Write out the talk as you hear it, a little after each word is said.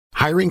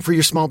Hiring for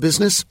your small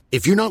business?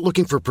 If you're not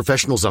looking for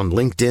professionals on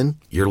LinkedIn,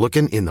 you're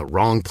looking in the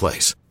wrong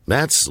place.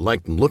 That's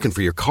like looking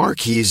for your car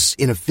keys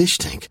in a fish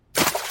tank.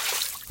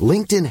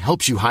 LinkedIn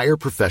helps you hire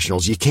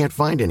professionals you can't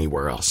find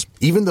anywhere else,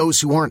 even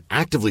those who aren't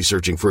actively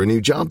searching for a new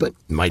job but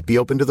might be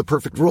open to the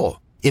perfect role.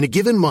 In a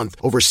given month,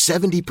 over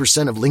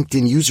 70% of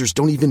LinkedIn users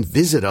don't even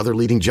visit other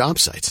leading job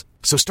sites.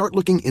 So start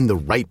looking in the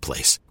right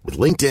place. With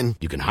LinkedIn,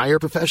 you can hire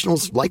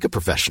professionals like a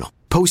professional.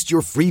 Post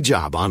your free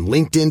job on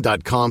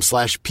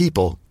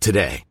linkedin.com/people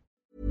today.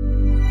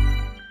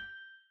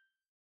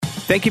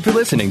 Thank you for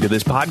listening to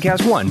this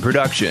Podcast One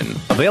production.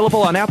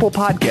 Available on Apple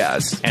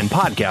Podcasts and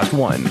Podcast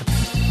One.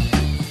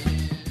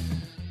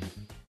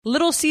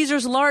 Little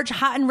Caesars large,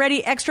 hot and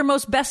ready, extra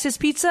most bestest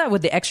pizza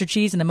with the extra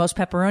cheese and the most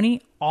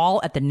pepperoni,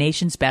 all at the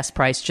nation's best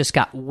price, just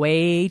got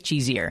way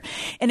cheesier.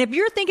 And if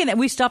you're thinking that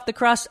we stuffed the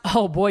crust,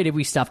 oh boy, did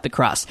we stuff the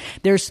crust.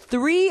 There's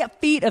 3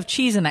 feet of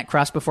cheese in that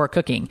crust before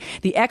cooking.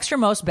 The extra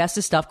most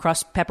bestest stuffed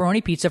crust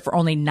pepperoni pizza for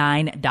only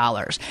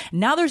 $9.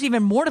 Now there's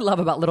even more to love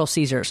about Little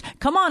Caesars.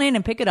 Come on in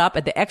and pick it up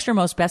at the extra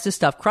most bestest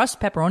stuffed crust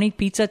pepperoni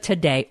pizza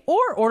today,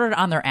 or order it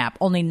on their app.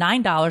 Only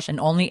 $9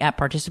 and only at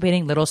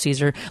participating Little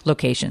Caesar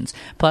locations,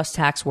 plus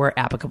tax where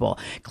applicable.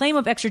 Claim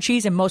of extra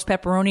cheese and most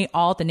pepperoni,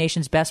 all at the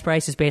nation's best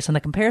price, is based on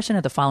the comparison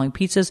of the following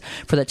pizzas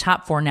for the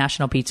top 4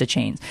 national pizza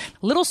chains: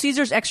 Little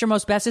Caesars Extra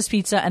Most Bestest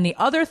Pizza and the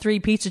other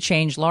 3 pizza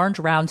chains large,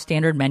 round,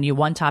 standard menu,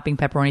 1 topping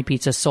pepperoni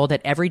pizza sold at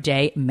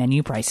everyday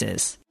menu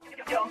prices.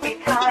 Don't be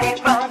tired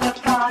from the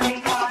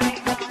party.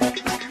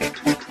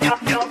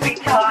 Don't be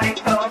tired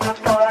from the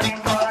party.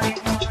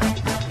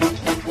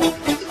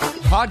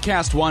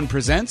 Podcast One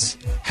presents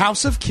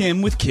House of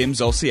Kim with Kim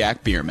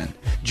Zolciak Biermann.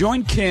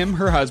 Join Kim,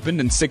 her husband,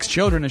 and 6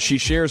 children as she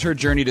shares her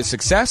journey to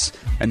success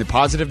and the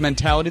positive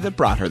mentality that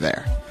brought her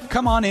there.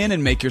 Come on in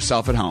and make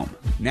yourself at home.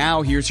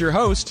 Now, here's your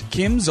host,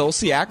 Kim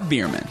Zolciak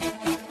Biermann.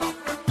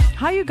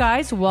 Hi, you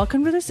guys.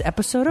 Welcome to this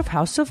episode of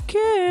House of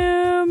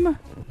Kim.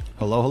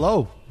 Hello,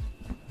 hello.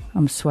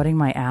 I'm sweating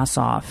my ass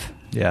off.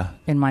 Yeah.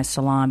 In my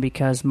salon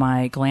because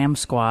my glam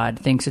squad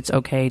thinks it's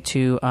okay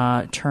to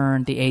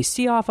turn the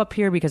AC off up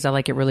here because I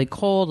like it really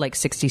cold, like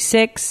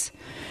 66.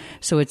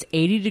 So it's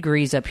 80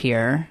 degrees up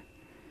here.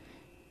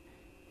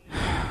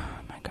 Oh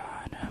my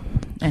God.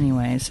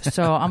 Anyways,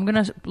 so I'm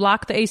going to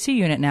lock the AC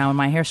unit now in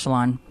my hair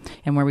salon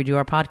and where we do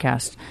our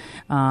podcast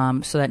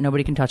so that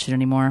nobody can touch it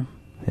anymore.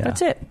 Yeah.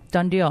 That's it.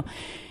 Done deal.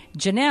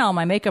 Janelle,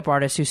 my makeup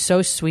artist, who's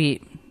so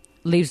sweet,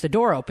 leaves the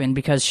door open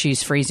because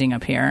she's freezing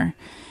up here.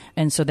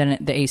 And so then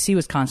the AC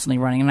was constantly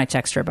running, and I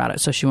text her about it,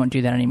 so she won't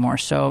do that anymore.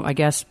 So I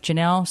guess,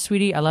 Janelle,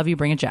 sweetie, I love you.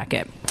 Bring a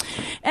jacket.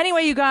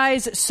 Anyway, you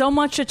guys, so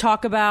much to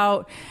talk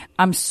about.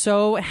 I'm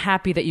so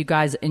happy that you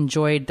guys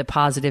enjoyed the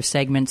positive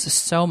segments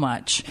so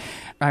much.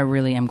 I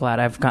really am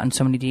glad. I've gotten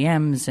so many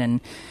DMs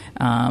and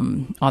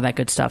all that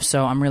good stuff.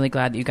 So I'm really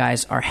glad that you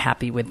guys are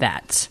happy with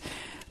that.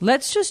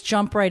 Let's just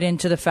jump right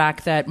into the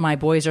fact that my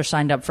boys are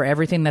signed up for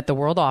everything that the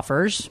world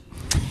offers.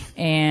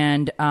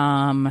 And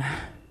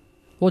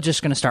we're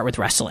just going to start with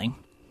wrestling.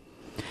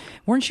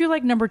 Weren't you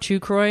like number 2,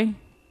 Croy?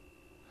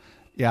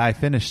 Yeah, I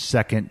finished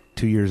second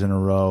 2 years in a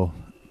row.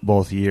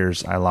 Both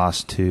years I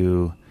lost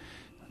to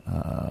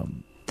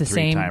the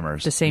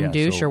three-timers. The same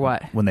douche, so or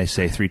what? When they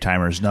say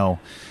 3-timers, no.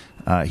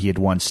 He had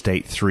won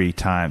state 3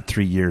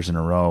 years in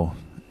a row.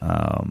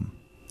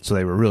 So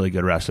they were really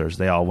good wrestlers.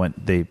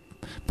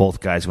 Both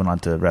guys went on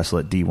to wrestle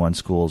at D1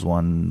 schools.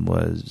 One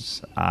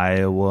was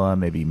Iowa,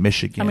 maybe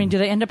Michigan. I mean, do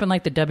they end up in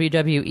like the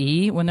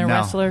WWE when they're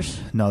wrestlers?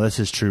 No, this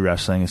is true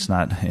wrestling. It's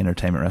not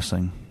entertainment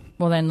wrestling.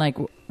 Well, then,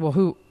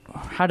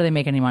 how do they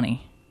make any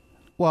money?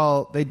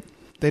 Well,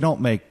 they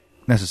don't make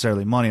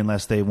necessarily money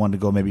unless they wanted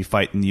to go maybe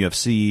fight in the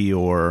UFC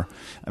or,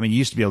 I mean, you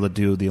used to be able to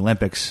do the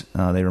Olympics.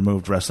 They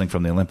removed wrestling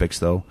from the Olympics,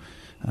 though,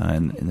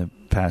 in the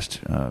past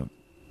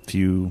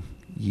few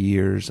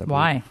years.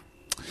 Why?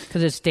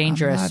 Because it's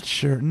dangerous. I'm not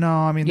sure. No,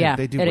 I mean,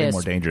 they do way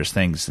more dangerous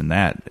things than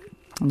that.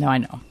 No, I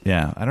know.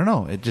 Yeah, I don't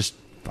know.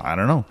 I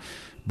don't know.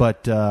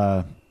 But,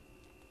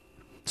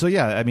 so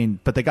yeah, I mean,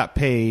 but they got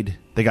paid.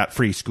 They got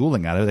free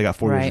schooling out of it. They got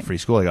 4 years of free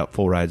school. They got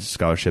full rides,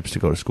 scholarships to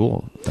go to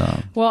school.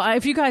 Well,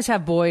 if you guys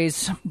have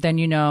boys, then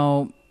you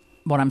know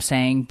what I'm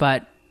saying.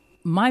 But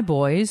my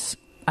boys,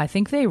 I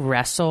think they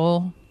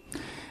wrestle.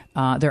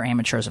 They're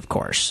amateurs, of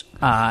course.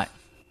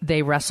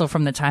 They wrestle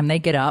from the time they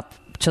get up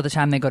till the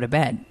time they go to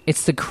bed.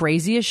 It's the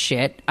craziest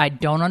shit. I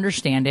don't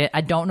understand it.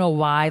 I don't know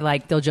why.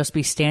 Like, they'll just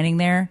be standing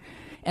there,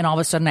 and all of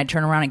a sudden I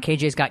turn around and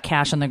KJ's got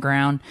cash on the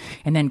ground,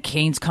 and then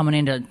Kane's coming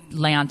in to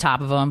lay on top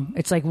of him.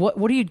 It's like, what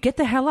do you, get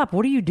the hell up?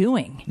 What are you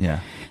doing?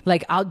 Yeah.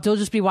 Like, they'll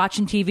just be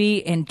watching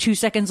TV, and 2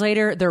 seconds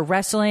later they're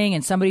wrestling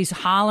and somebody's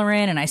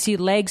hollering and I see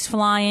legs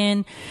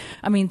flying.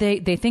 I mean, they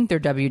think they're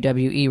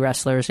WWE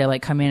wrestlers. They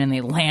like come in and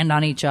they land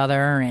on each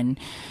other, and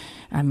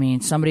I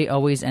mean, somebody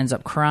always ends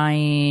up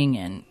crying.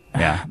 And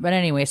yeah. But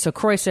anyway, so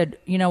Croy said,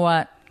 you know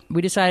what?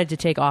 We decided to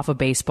take off of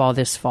baseball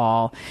this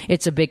fall.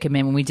 It's a big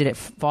commitment. We did it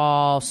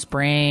fall,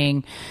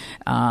 spring,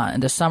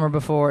 and the summer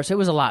before. So it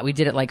was a lot. We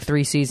did it like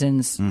 3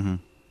 seasons, 3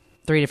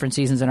 different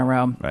seasons in a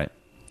row. Right.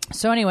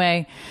 So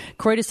anyway,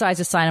 Corey decides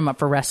to sign him up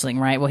for wrestling,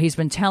 right? Well, he's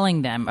been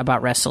telling them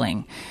about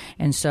wrestling.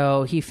 And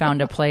so he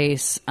found a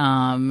place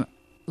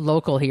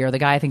local here. The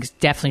guy I think is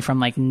definitely from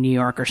like New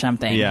York or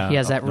something. Yeah, he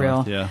has that up real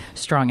north, yeah.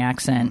 strong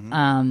accent.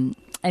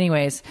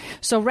 Anyways,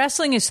 so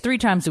wrestling is 3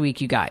 times a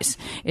week, you guys.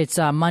 It's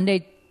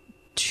Monday,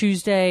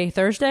 Tuesday,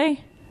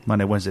 Thursday?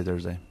 Monday, Wednesday,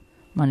 Thursday.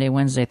 Monday,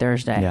 Wednesday,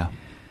 Thursday. Yeah.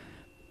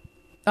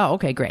 Oh,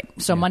 okay, great.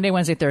 So Monday,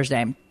 Wednesday,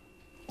 Thursday.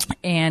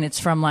 And it's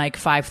from like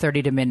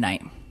 5:30 to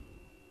midnight.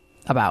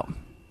 About.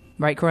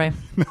 Right, Corey?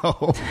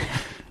 No.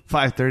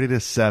 5:30 to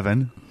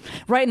 7.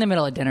 Right in the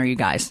middle of dinner, you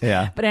guys.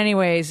 Yeah. But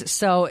anyways,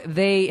 so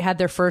they had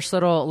their first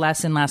little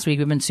lesson last week.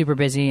 We've been super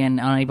busy and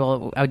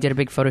unable. I did a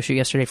big photo shoot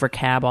yesterday for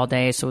Cab all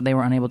day, so they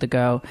were unable to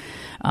go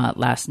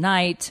last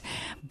night.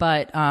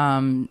 But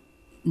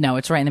no,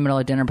 it's right in the middle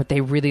of dinner, but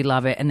they really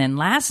love it. And then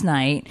last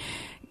night,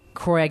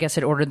 Corey, I guess,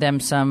 had ordered them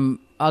some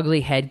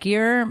ugly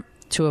headgear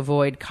to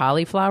avoid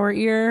cauliflower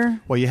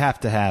ear. Well, you have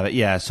to have it,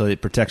 yeah, so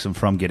it protects them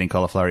from getting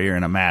cauliflower ear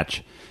in a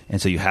match.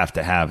 And so you have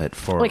to have it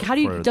for... Like, how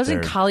do you...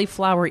 Doesn't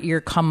cauliflower ear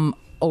come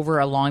over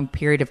a long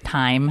period of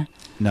time?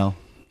 No.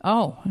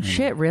 Oh,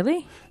 shit,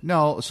 really?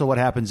 No, so what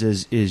happens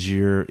is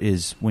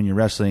when you're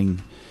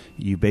wrestling,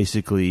 you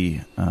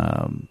basically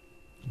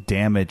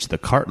damage the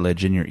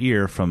cartilage in your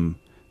ear from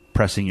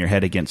pressing your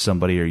head against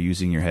somebody or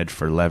using your head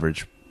for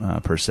leverage,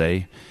 per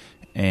se.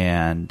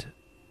 And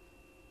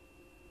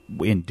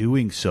in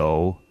doing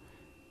so,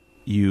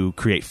 you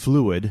create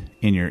fluid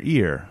in your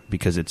ear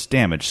because it's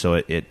damaged. So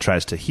it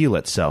tries to heal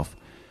itself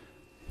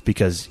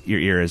because your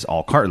ear is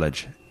all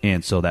cartilage.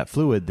 And so that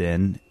fluid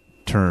then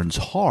turns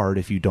hard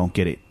if you don't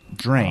get it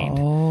drained.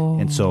 Oh.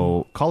 And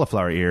so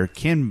cauliflower ear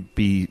can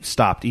be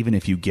stopped even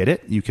if you get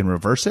it. You can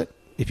reverse it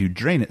if you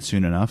drain it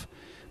soon enough.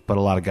 But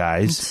a lot of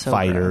guys, so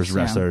fighters, gross,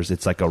 wrestlers,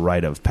 it's like a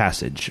rite of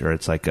passage, or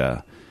it's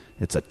a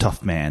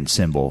tough man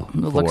symbol. It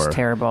looks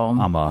terrible.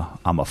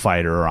 I'm a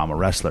fighter or I'm a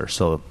wrestler.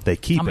 So they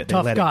keep I'm it. a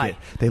tough guy.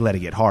 They let it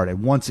get hard.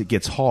 And once it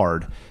gets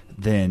hard,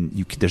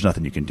 then there's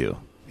nothing you can do.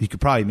 You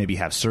could probably maybe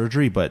have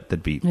surgery, but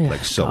that'd be God.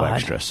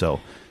 extra. So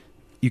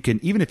you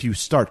can, even if you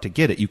start to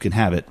get it, you can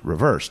have it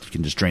reversed. You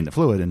can just drain the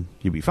fluid and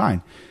you'll be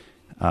fine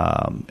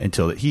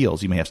until it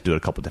heals. You may have to do it a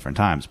couple different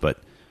times, but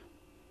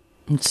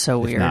it's so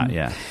weird. Not,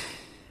 yeah.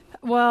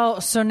 Well,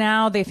 so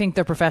now they think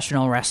they're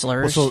professional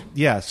wrestlers. No,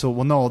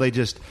 they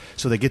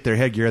get their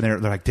headgear and they're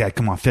like, Dad,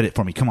 come on, fit it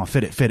for me. Come on,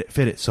 fit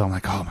it. So I'm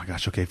like, oh my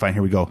gosh, okay, fine,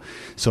 here we go.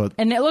 So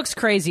and it looks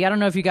crazy. I don't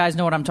know if you guys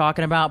know what I'm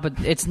talking about, but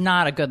it's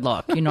not a good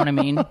look. You know what I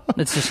mean?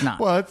 It's just not.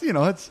 Well,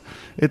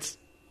 it's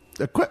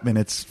equipment.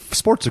 It's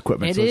sports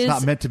equipment, so it's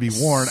not meant to be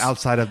worn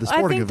outside of the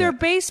sporting I think event. their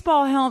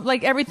baseball helmet,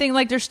 like everything,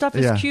 like their stuff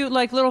is cute,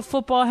 like little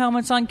football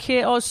helmets on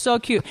kid. Oh, it's so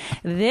cute.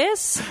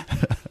 This.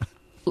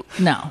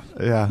 No.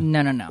 Yeah.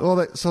 No.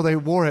 Well, so they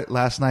wore it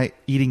last night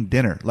eating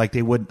dinner. Like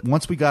they would,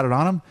 once we got it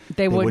on them,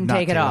 they would wouldn't not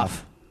take it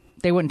off.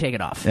 They wouldn't take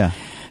it off. Yeah.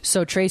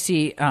 So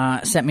Tracy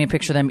sent me a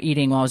picture of them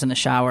eating while I was in the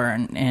shower,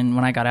 and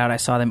when I got out, I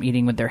saw them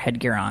eating with their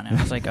headgear on, and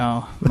I was like,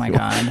 oh my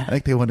God. I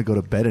think they wanted to go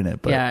to bed in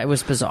it. But yeah, it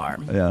was bizarre.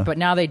 Yeah. But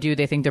now they do.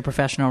 They think they're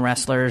professional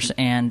wrestlers,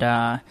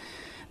 and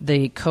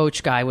the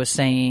coach guy was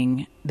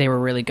saying they were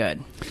really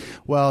good.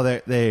 Well,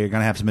 they're going to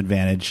have some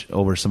advantage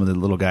over some of the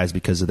little guys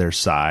because of their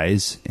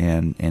size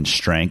and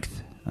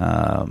strength.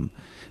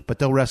 But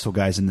they'll wrestle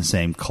guys in the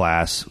same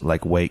class,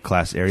 like weight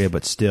class area,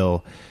 but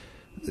still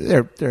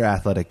they're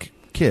athletic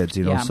kids,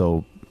 you know. Yeah.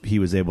 So he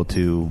was able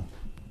to.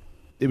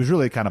 It was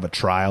really kind of a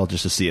trial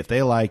just to see if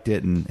they liked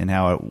it and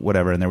how it,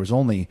 whatever. And there was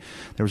only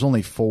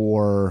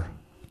 4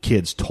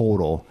 kids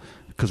total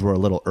because we're a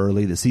little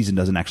early. The season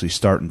doesn't actually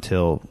start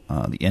until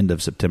the end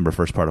of September,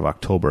 first part of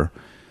October.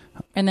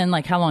 And then,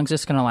 like, how long is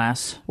this going to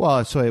last?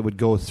 Well, so it would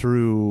go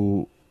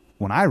through.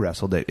 When I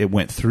wrestled, it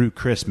went through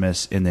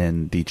Christmas, and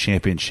then the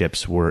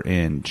championships were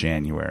in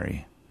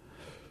January.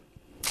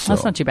 So,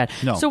 that's not too bad.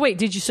 No. So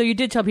wait, So you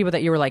did tell people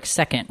that you were like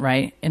second,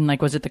 right? And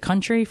like, was it the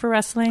country for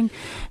wrestling?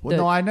 Well,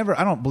 no, I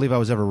don't believe I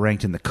was ever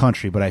ranked in the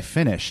country, but I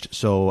finished.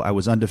 So I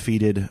was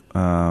undefeated.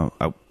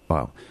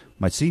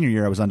 My senior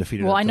year, I was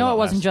undefeated. Well, I know it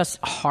wasn't just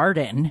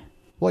Hardin.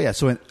 Well, yeah.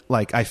 So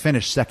I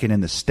finished second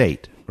in the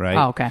state, right?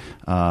 Oh, okay.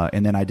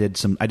 And then I did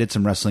some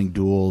wrestling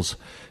duels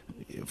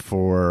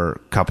for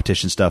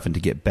competition stuff and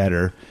to get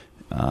better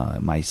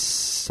my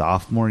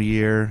sophomore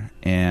year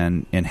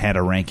and had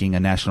a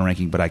national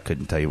ranking, but I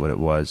couldn't tell you what it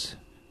was.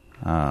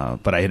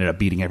 But I ended up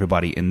beating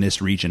everybody in this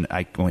region.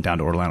 I went down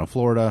to Orlando,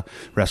 Florida,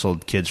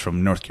 wrestled kids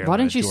from North Carolina. Why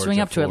didn't you Georgia, swing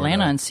up to Florida.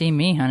 Atlanta and see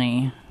me,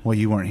 honey? Well,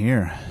 you weren't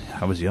here.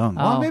 I was young.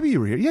 Oh. Well, maybe you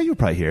were here. Yeah, you were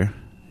probably here.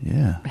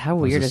 Yeah. How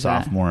weird is that? I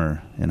was a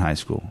sophomore in high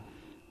school.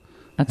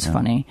 That's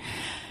funny.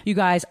 You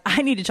guys,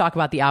 I need to talk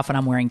about the outfit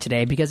I'm wearing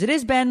today because it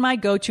has been my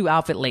go-to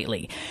outfit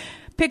lately.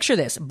 picture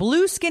this: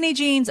 blue skinny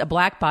jeans, a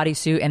black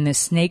bodysuit, and this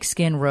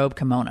snakeskin robe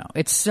kimono.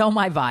 It's so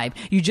my vibe.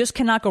 You just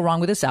cannot go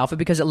wrong with this outfit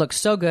because it looks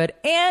so good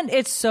and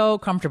it's so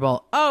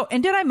comfortable. Oh,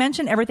 and did I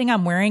mention everything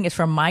I'm wearing is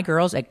from my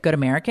girls at Good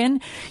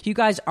American? You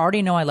guys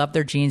already know I love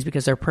their jeans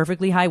because they're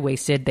perfectly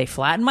high-waisted, they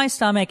flatten my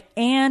stomach,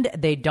 and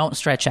they don't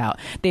stretch out.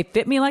 They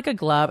fit me like a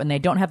glove, and they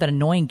don't have that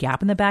annoying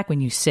gap in the back when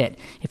you sit,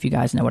 if you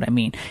guys know what I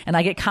mean. And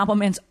I get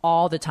compliments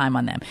all the time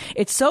on them.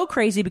 It's so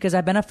crazy because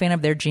I've been a fan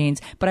of their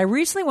jeans, but I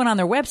recently went on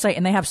their website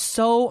and they have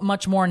so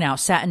much more now.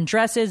 Satin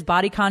dresses,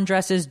 bodycon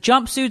dresses,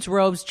 jumpsuits,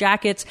 robes,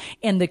 jackets,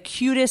 and the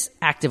cutest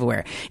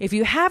activewear. If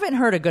you haven't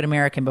heard of Good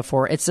American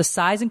before, it's the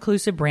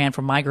size-inclusive brand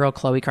from my girl,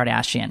 Khloe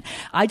Kardashian.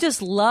 I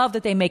just love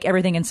that they make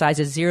everything in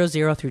sizes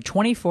 00 through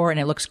 24, and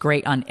it looks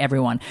great on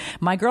everyone.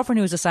 My girlfriend,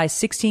 who is a size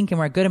 16, can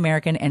wear Good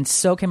American, and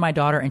so can my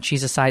daughter, and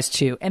she's a size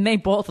 2, and they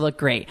both look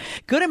great.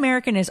 Good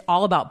American is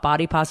all about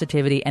body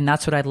positivity, and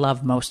that's what I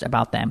love most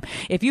about them.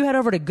 If you head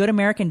over to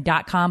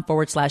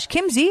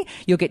goodamerican.com/Kimsey,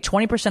 you'll get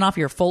 20% off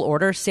your full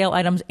order, sale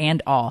items,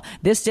 and all.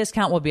 This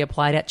discount will be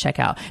applied at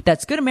checkout.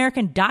 That's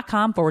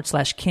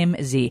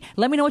goodamerican.com/Kimsey.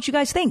 Let me know what you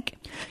guys think.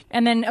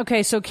 And then,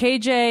 okay, so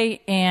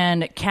KJ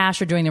and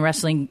Cash are doing the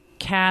wrestling.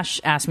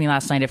 Cash asked me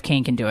last night if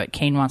Kane can do it.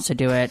 Kane wants to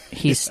do it.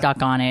 He's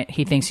stuck on it.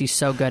 He thinks he's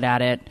so good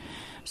at it.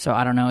 So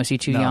I don't know. Is he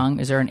too young?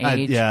 Is there an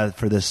age? Yeah,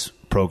 for this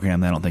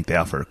program, I don't think they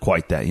offer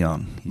quite that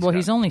young.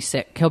 He's only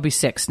 6. He'll be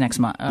 6 next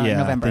month,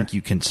 November. I think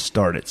you can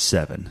start at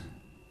 7.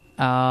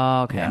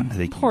 Oh, okay. Yeah, I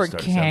think poor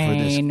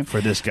Kane. For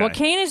this guy. Well,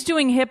 Kane is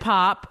doing hip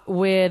hop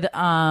with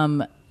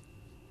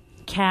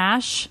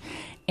Cash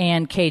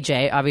and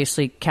KJ.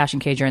 Obviously, Cash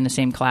and KJ are in the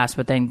same class,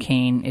 but then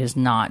Kane is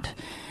not.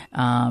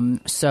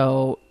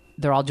 So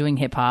they're all doing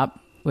hip hop,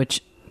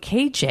 which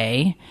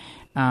KJ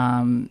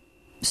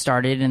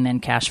started, and then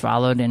Cash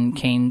followed, and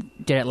Kane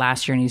did it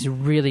last year, and he's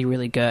really,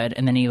 really good.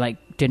 And then he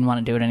didn't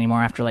want to do it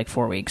anymore after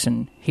 4 weeks,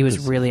 and he was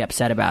really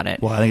upset about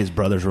it. Well, I think his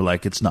brothers were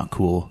like, "It's not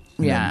cool."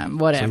 Yeah,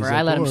 whatever. So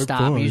I let him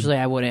stop. Fine. Usually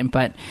I wouldn't,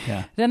 but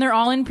then they're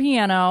all in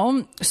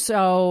piano.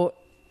 So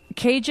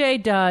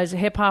KJ does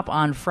hip hop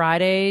on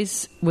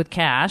Fridays with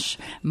Cash.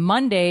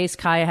 Mondays,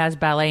 Kaya has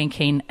ballet and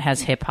Kane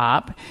has hip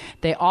hop.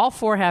 They all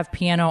 4 have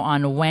piano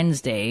on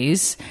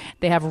Wednesdays.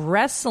 They have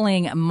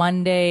wrestling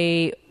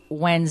Monday,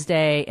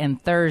 Wednesday,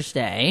 and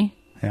Thursday.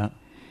 Yeah.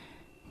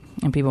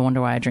 And people wonder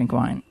why I drink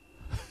wine.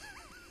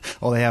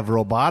 Oh, they have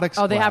robotics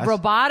class. They have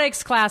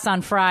robotics class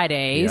on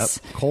Fridays.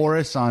 Yep.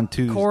 Chorus on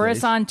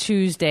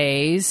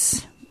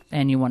Tuesdays.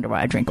 And you wonder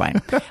why I drink wine.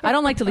 I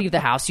don't like to leave the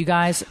house, you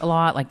guys, a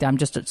lot. I'm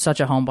just such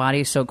a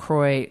homebody. So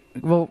Croy,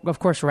 well, of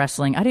course,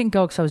 wrestling. I didn't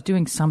go because I was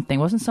doing something.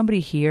 Wasn't somebody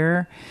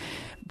here?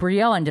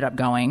 Brielle ended up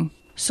going.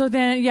 So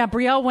then,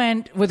 Brielle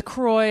went with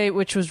Croy,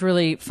 which was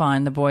really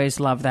fun. The boys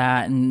love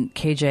that. And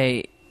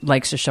KJ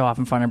likes to show off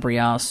in front of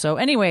Brielle. So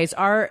anyways,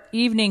 our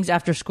evenings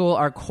after school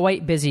are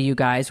quite busy, you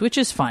guys, which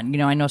is fun.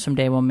 I know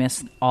someday we'll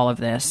miss all of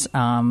this.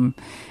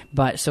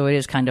 But so it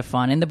is kind of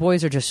fun. And the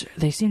boys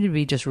they seem to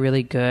be just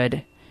really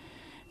good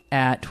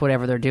at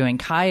whatever they're doing.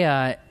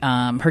 Kaya,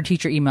 her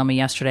teacher emailed me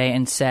yesterday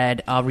and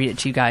said, I'll read it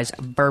to you guys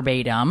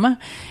verbatim.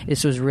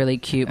 This was really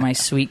cute. My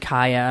sweet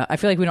Kaya. I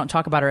feel like we don't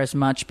talk about her as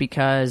much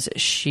because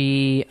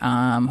she,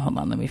 hold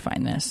on, let me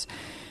find this.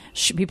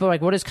 People are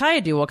like, what does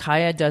Kaya do? Well,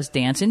 Kaya does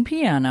dance and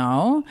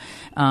piano.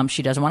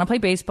 She doesn't want to play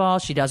baseball.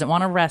 She doesn't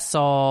want to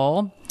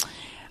wrestle.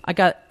 I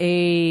got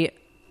a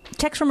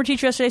text from her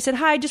teacher yesterday. Said,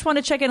 hi, I just want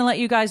to check in and let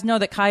you guys know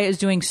that Kaya is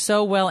doing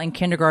so well in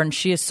kindergarten.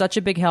 She is such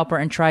a big helper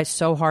and tries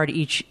so hard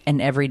each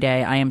and every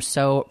day. I am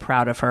so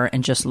proud of her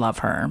and just love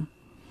her.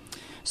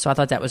 So I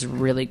thought that was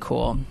really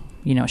cool.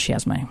 She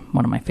has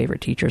one of my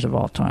favorite teachers of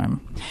all time.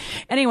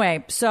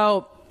 Anyway,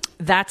 so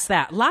that's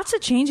that. Lots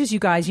of changes, you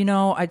guys.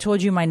 I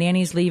told you my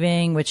nanny's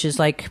leaving, which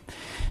is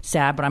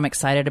sad, but I'm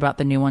excited about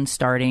the new one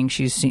starting.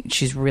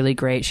 She's really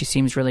great. She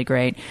seems really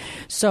great.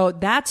 So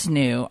that's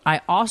new.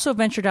 I also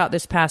ventured out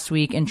this past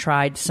week and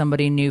tried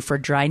somebody new for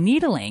dry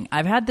needling.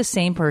 I've had the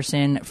same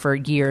person for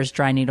years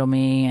dry needle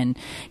me, and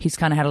he's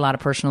kind of had a lot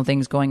of personal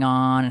things going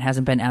on and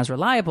hasn't been as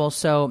reliable.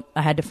 So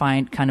I had to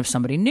find kind of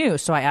somebody new.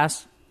 So I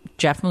asked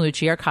Jeff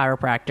Malucci, our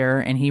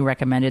chiropractor, and he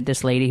recommended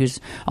this lady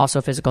who's also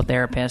a physical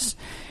therapist.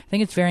 I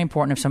think it's very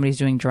important if somebody's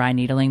doing dry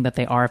needling that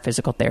they are a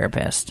physical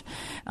therapist.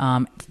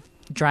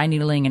 Dry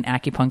needling and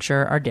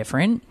acupuncture are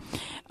different.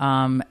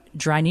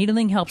 Dry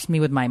needling helps me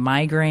with my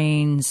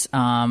migraines.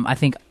 I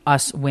think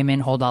us women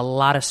hold a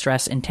lot of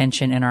stress and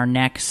tension in our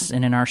necks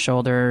and in our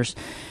shoulders.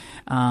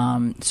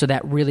 So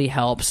that really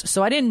helps.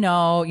 So I didn't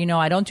know,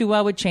 I don't do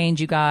well with change,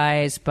 you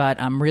guys,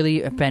 but I'm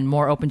really been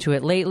more open to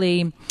it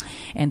lately,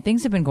 and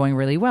things have been going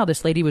really well.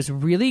 This lady was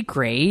really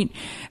great.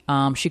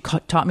 She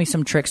taught me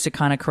some tricks to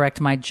kind of correct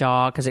my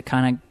jaw because it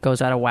kind of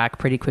goes out of whack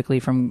pretty quickly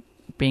from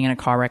being in a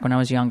car wreck when I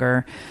was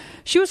younger.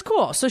 She was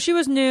cool. So she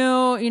was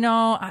new,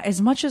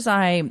 as much as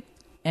I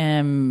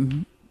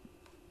am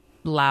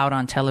loud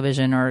on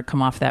television or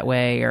come off that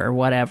way or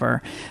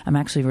whatever, I'm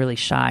actually really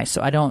shy.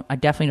 So I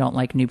definitely don't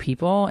like new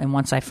people. And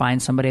once I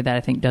find somebody that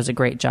I think does a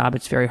great job,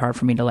 it's very hard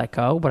for me to let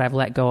go, but I've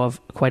let go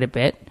of quite a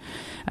bit,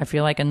 I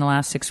feel like, in the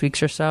last 6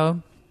 weeks or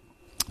so.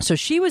 So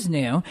she was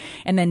new.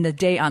 And then the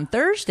day on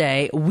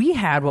Thursday, we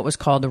had what was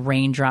called the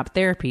raindrop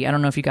therapy. I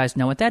don't know if you guys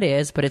know what that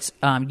is, but it's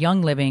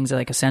Young Living's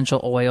like essential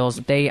oils.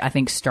 They, I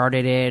think,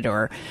 started it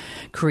or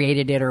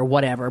created it or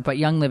whatever. But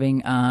Young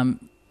Living,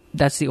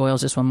 that's the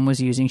oils this woman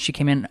was using. She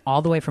came in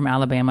all the way from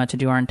Alabama to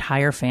do our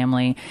entire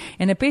family.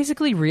 And it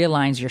basically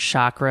realigns your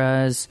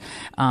chakras.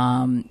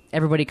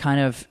 Everybody kind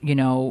of,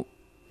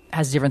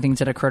 has different things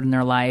that occurred in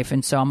their life.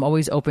 And so I'm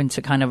always open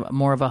to kind of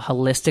more of a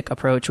holistic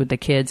approach with the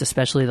kids,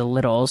 especially the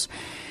littles.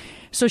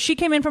 So she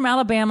came in from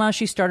Alabama.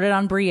 She started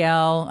on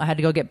Brielle. I had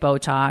to go get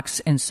Botox.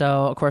 And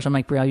so, of course, I'm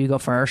like, Brielle, you go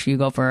first. You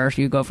go first.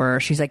 You go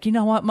first. She's like, you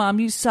know what, Mom?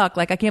 You suck.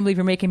 Like, I can't believe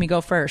you're making me go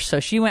first. So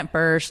she went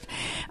first.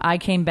 I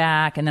came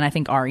back. And then I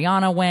think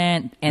Ariana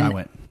went. And I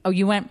went. Oh,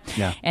 you went?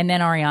 Yeah. And then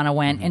Ariana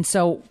went. Mm-hmm. And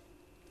so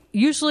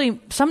usually,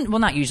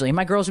 not usually,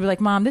 my girls would be like,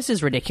 Mom, this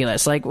is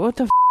ridiculous. Like, what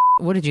the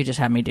what did you just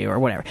have me do or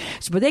whatever?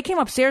 So, but they came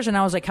upstairs and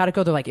I was like, how'd it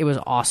go? They're like, it was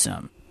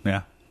awesome.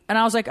 Yeah. And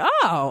I was like,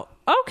 oh,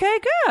 okay,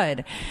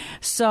 good.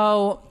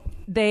 So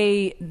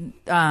they,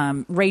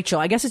 Rachel,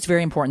 I guess it's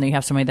very important that you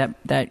have somebody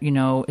that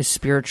is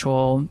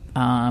spiritual,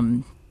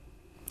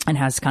 and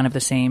has kind of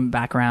the same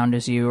background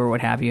as you or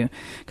what have you.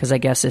 Because I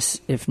guess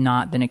if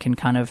not, then it can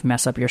kind of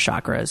mess up your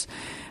chakras.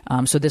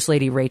 So this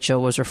lady,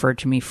 Rachel, was referred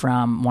to me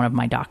from one of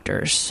my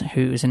doctors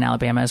who's in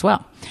Alabama as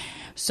well.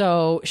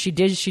 So she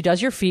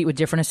does your feet with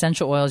different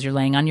essential oils. You're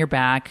laying on your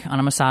back on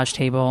a massage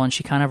table, and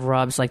she kind of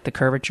rubs like the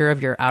curvature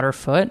of your outer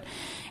foot,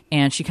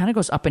 and she kind of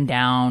goes up and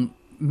down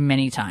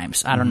many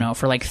times. I don't know,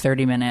 for like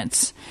 30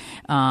 minutes.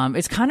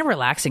 It's kind of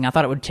relaxing. I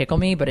thought it would tickle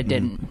me, but it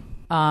didn't.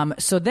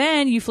 So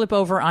then you flip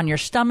over on your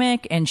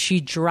stomach, and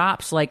she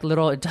drops like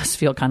it does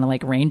feel kind of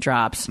like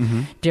raindrops,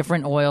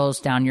 different oils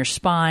down your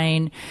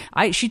spine.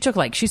 She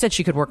said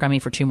she could work on me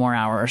for 2 more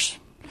hours,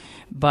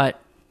 but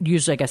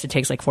usually I guess it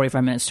takes like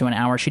 45 minutes to an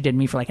hour. She did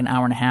me for like an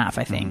hour and a half,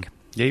 I think.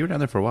 Yeah, you were down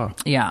there for a while.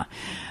 Yeah.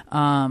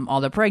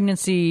 All the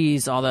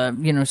pregnancies, all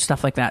the,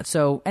 stuff like that.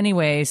 So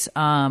anyways,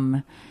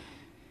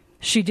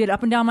 she did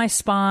up and down my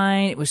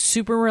spine. It was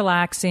super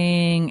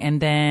relaxing.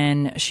 And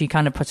then she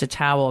kind of puts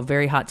a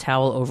very hot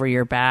towel over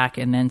your back,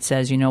 and then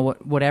says,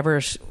 whatever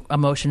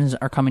emotions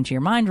are coming to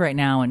your mind right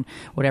now and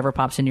whatever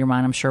pops into your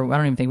mind. I'm sure, I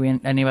don't even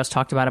think any of us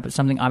talked about it, but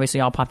something obviously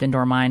all popped into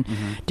our mind,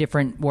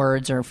 different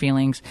words or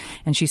feelings.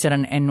 And she said,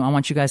 and I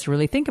want you guys to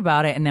really think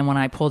about it. And then when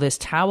I pull this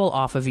towel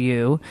off of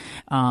you,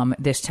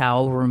 this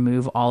towel will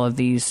remove all of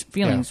these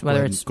feelings, go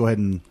ahead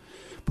and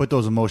put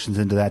those emotions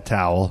into that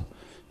towel.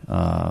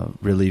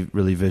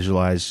 Really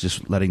visualize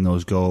just letting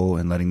those go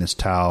and letting this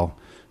towel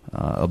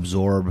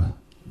absorb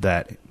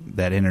that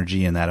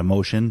energy and that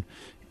emotion.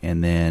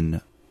 And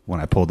then when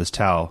I pull this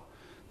towel,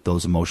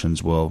 those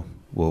emotions will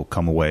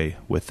come away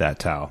with that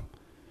towel.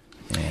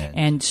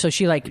 And so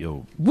she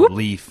you'll whoop,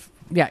 relief.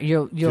 Yeah,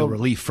 you'll feel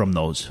relief from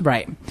those.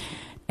 Right.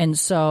 And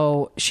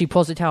so she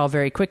pulls the towel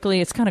very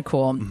quickly. It's kind of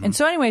cool. And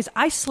so anyways,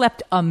 I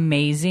slept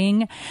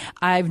amazing.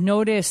 I've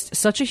noticed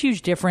such a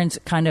huge difference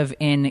kind of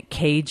in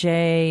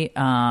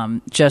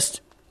KJ,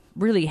 just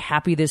really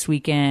happy this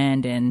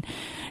weekend and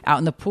out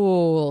in the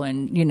pool.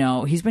 And,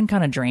 he's been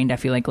kind of drained, I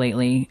feel like,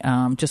 lately.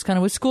 Just kind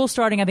of with school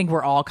starting, I think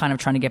we're all kind of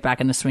trying to get back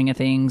in the swing of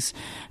things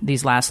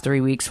these last 3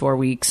 weeks, 4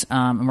 weeks.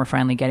 And we're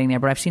finally getting there.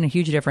 But I've seen a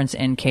huge difference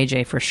in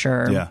KJ for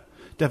sure. Yeah,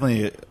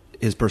 definitely.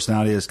 His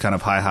personality is kind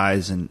of high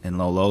highs and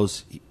low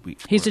lows.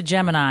 He's a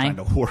Gemini.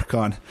 Trying to work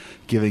on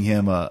giving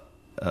him a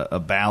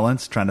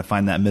balance, trying to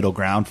find that middle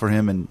ground for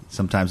him, and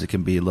sometimes it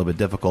can be a little bit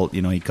difficult.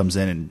 He comes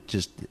in and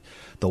just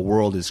the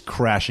world is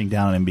crashing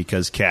down on him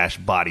because Cash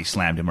body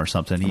slammed him or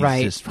something. He's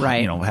just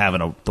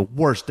having the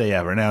worst day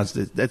ever. Now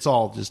it's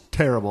all just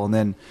terrible, and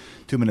then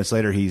 2 minutes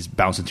later he's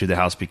bouncing through the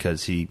house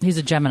because he's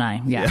a Gemini.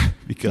 Yeah.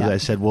 Because I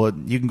said, well,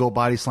 you can go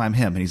body slam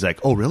him, and he's like,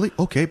 oh really?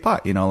 Okay,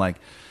 bye.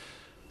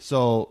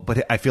 So,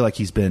 but I feel like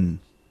he's been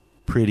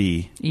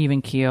pretty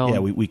even keel. Yeah,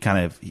 we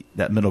kind of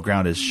that middle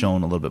ground has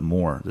shown a little bit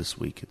more this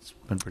week. It's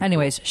been pretty.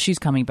 Anyways, cool. She's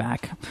coming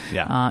back.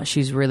 Yeah,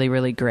 she's really,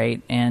 really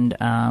great,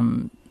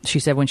 and she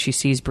said when she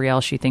sees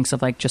Brielle, she thinks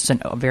of like just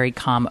a very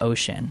calm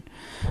ocean.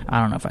 I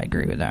don't know if I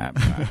agree with that.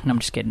 No, I'm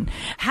just kidding.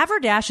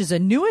 Haverdash is the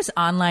newest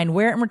online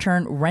wear and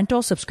return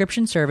rental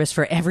subscription service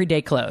for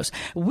everyday clothes.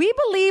 We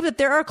believe that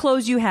there are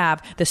clothes you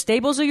have, the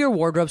staples of your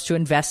wardrobes to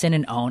invest in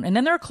and own, and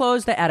then there are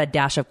clothes that add a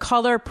dash of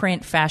color,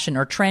 print, fashion,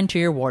 or trend to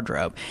your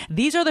wardrobe.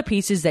 These are the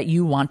pieces that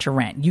you want to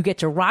rent. You get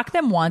to rock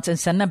them once and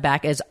send them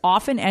back as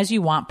often as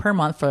you want per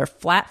month for a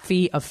flat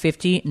fee of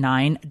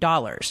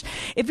 $59.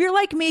 If you're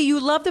like me, you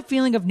love the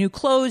feeling of new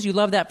clothes. You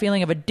love that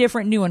feeling of a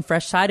different, new, and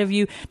fresh side of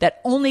you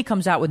that only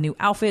comes out with new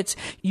outfits.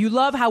 You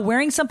love how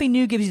wearing something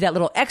new gives you that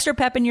little extra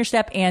pep in your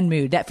step and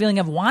mood, that feeling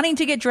of wanting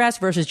to get dressed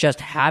versus just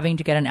having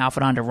to get an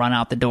outfit on to run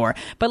out the door.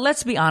 But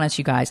let's be honest,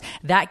 you guys,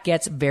 that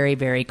gets very,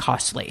 very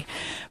costly.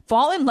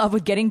 Fall in love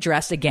with getting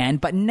dressed again,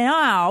 but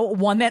now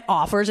one that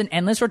offers an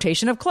endless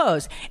rotation of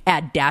clothes.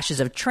 Add dashes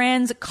of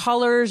trends,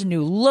 colors,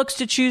 new looks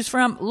to choose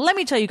from. Let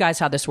me tell you guys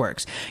how this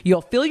works.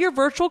 You'll fill your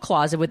virtual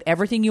closet with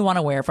everything you want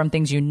to wear, from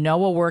things you know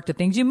will work to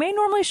things you may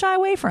normally shy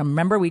away from.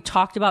 Remember, we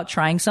talked about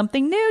trying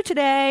something new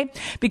today.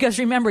 Because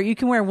remember, you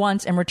can wear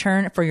once and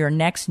return for your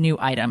next new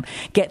item.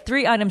 Get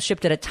 3 items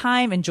shipped at a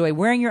time. Enjoy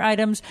wearing your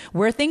items.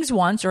 Wear things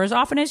once or as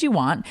often as you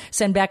want.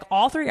 Send back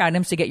all 3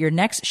 items to get your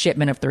next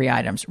shipment of 3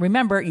 items.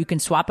 Remember, you can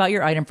swap out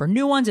your item for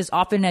new ones as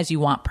often as you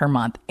want per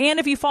month.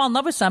 And if you fall in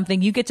love with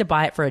something, you get to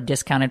buy it for a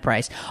discounted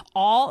price.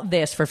 All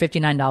this for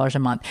 $59 a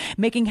month,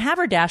 making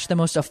Haverdash the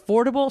most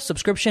affordable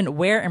subscription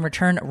wear and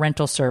return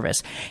rental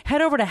service.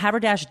 Head over to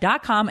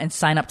haverdash.com and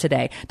sign up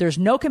today. There's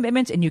no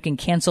commitments and you can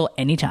cancel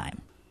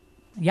anytime.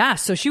 Yeah,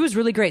 so she was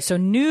really great. So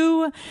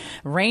new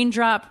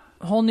raindrop,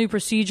 whole new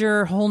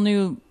procedure, whole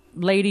new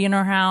lady in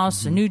our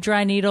house, a new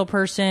dry needle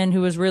person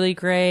who was really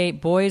great.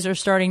 Boys are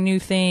starting new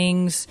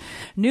things.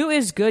 New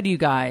is good, you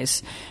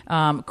guys.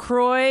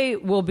 Croy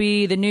will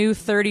be the new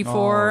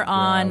 34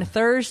 on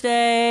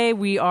Thursday.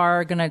 We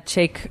are going to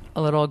take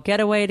a little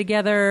getaway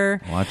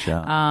together. Watch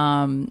out.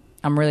 I'm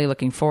really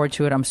looking forward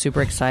to it. I'm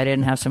super excited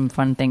and have some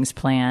fun things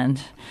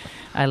planned.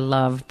 I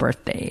love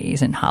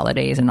birthdays and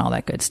holidays and all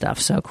that good stuff.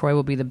 So Croy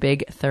will be the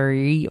big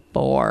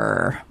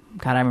 34.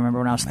 God, I remember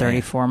when I was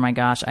 34. My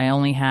gosh,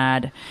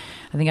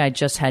 I think I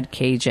just had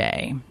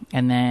KJ,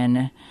 and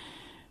then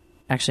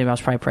actually I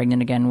was probably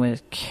pregnant again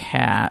with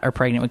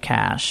pregnant with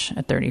Cash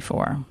at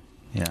 34.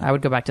 Yeah. I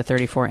would go back to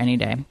 34 any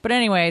day. But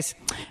anyways,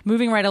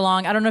 moving right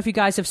along. I don't know if you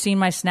guys have seen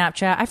my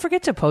Snapchat. I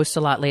forget to post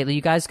a lot lately.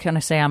 You guys kind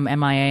of say I'm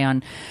MIA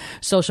on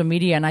social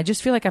media, and I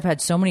just feel like I've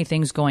had so many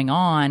things going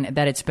on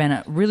that it's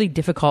been really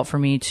difficult for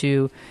me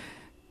to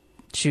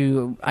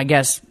I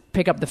guess,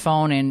 pick up the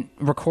phone and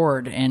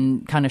record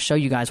and kind of show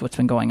you guys what's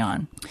been going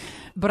on.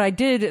 But I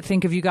did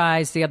think of you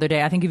guys the other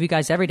day. I think of you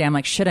guys every day. I'm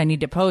like, shit, I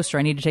need to post, or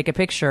I need to take a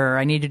picture, or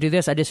I need to do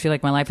this. I just feel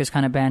like my life has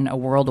kind of been a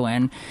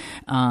whirlwind.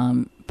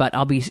 But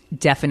I'll be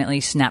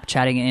definitely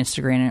Snapchatting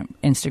and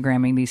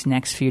Instagramming these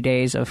next few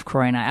days of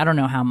Croy and I don't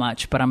know how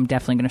much, but I'm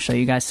definitely going to show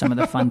you guys some of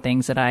the fun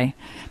things that I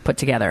put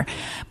together.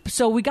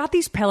 So we got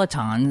these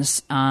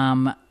Pelotons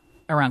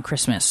around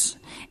Christmas,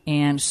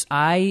 and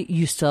I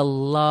used to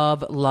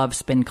love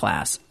spin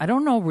class. I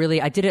don't know,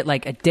 really. I did it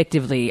like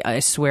addictively, I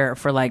swear,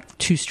 for like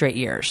 2 straight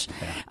years.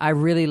 Yeah. I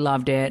really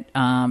loved it.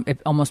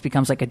 It almost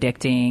becomes like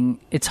addicting.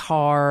 It's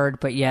hard,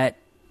 but yet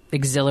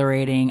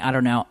exhilarating. I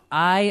don't know.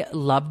 I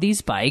love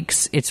these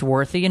bikes. It's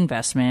worth the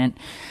investment.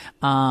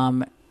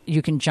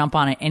 You can jump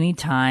on it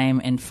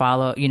anytime and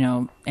follow,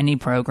 any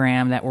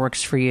program that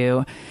works for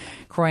you.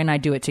 Croy and I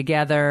do it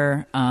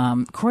together.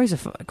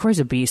 Croy's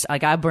a beast.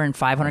 Like, I burn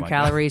 500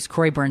 calories. God.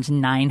 Croy burns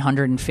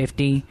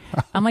 950.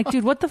 I'm like,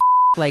 dude, what the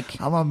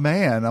like? I'm a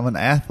man. I'm an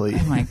athlete.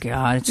 Oh my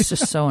God, it's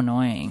just so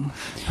annoying.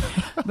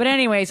 But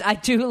anyways, I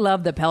do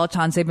love the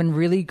Pelotons. They've been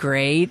really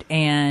great,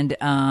 and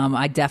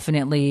I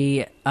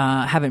definitely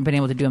haven't been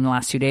able to do them the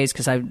last 2 days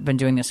because I've been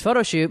doing this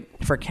photo shoot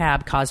for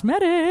Cab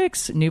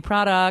Cosmetics, new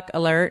product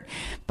alert.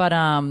 But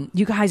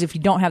you guys, if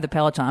you don't have the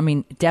Peloton, I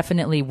mean,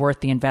 definitely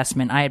worth the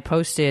investment. I had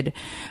posted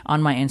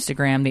on my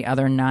Instagram the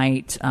other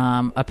night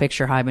a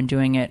picture how I've been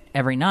doing it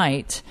every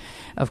night.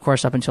 Of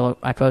course, up until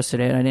I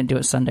posted it, I didn't do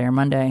it Sunday or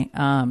Monday.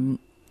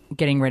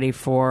 Getting ready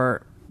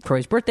for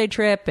Croy's birthday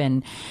trip,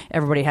 and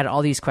everybody had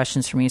all these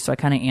questions for me, so I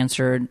kind of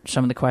answered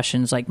some of the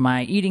questions, like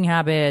my eating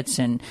habits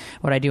and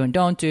what I do and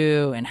don't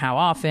do and how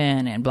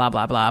often and blah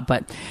blah blah.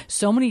 But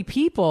so many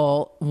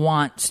people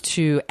want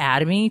to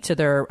add me to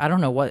their I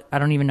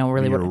don't even know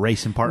really what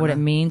racing partner, what it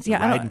means.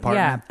 I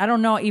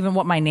don't know even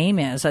what my name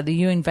is.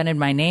 You invented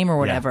my name or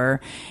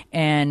whatever.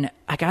 And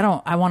like,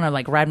 I want to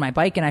like ride my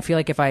bike, and I feel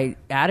like if I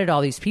added all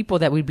these people,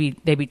 that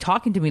they'd be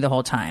talking to me the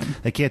whole time.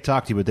 They can't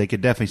talk to you, but they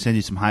could definitely send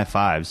you some high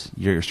fives.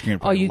 Your screen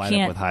probably light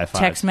up with high fives.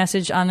 Text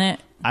message on it?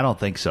 I don't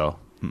think so.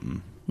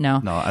 Mm-mm.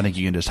 No, I think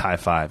you can just high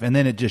five, and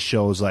then it just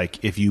shows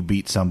like if you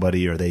beat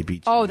somebody or they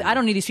beat you. Oh, I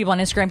don't need these people on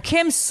Instagram.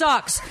 Kim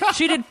sucks.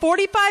 She did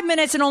 45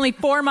 minutes and only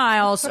 4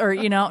 miles, or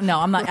no,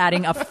 I'm not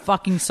adding a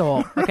fucking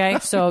soul. Okay,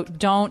 so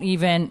don't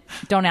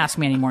ask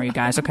me anymore, you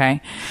guys.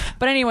 Okay,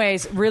 but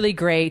anyways, really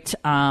great.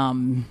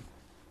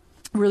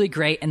 Really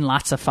great and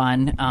lots of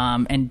fun,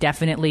 and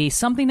definitely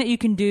something that you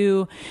can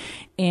do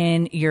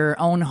in your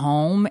own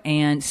home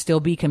and still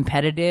be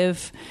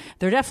competitive.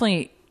 They're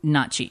definitely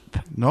not cheap.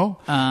 No,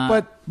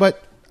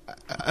 but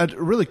a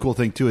really cool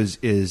thing too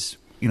is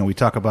we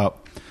talk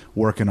about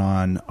working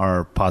on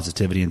our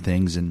positivity and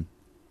things, and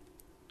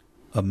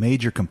a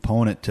major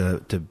component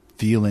to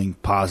feeling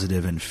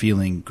positive and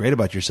feeling great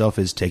about yourself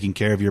is taking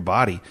care of your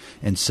body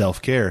and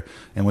self-care.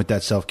 And with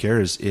that self-care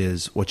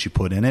is what you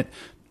put in it.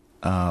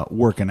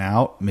 Working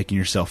out, making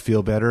yourself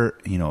feel better,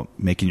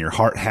 making your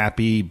heart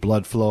happy,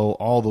 blood flow,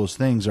 all those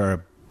things are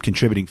a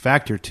contributing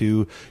factor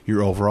to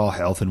your overall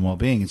health and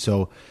well-being. And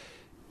so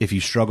if you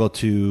struggle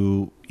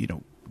to,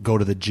 go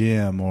to the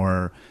gym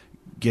or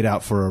get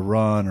out for a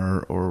run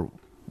or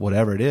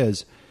whatever it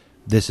is,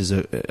 this is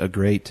a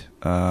great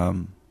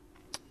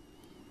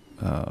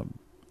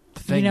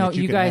thing that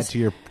you can add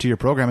to your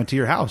program and to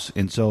your house.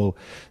 And so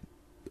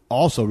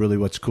also really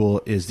what's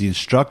cool is the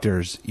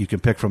instructors. You can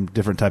pick from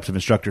different types of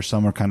instructors.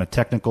 Some are kind of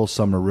technical,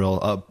 some are real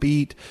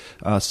upbeat.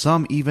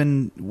 Some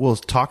even will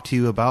talk to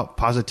you about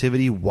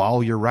positivity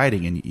while you're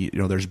riding. And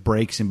there's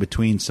breaks in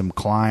between some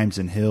climbs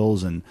and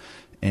hills, and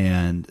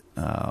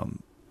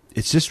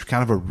it's just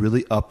kind of a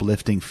really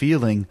uplifting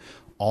feeling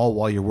all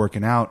while you're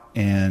working out,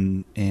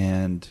 and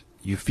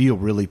you feel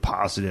really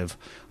positive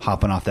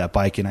hopping off that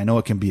bike. And I know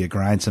it can be a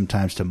grind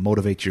sometimes to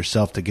motivate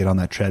yourself to get on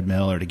that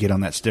treadmill or to get on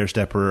that stair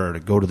stepper or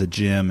to go to the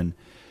gym.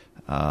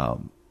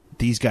 And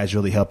these guys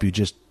really help you.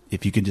 Just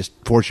if you can just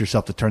force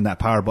yourself to turn that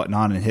power button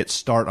on and hit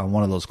start on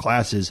one of those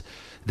classes,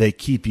 they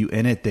keep you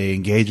in it. They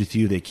engage with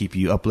you. They keep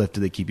you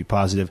uplifted. They keep you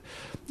positive.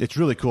 It's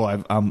really cool.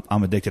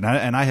 I'm addicted.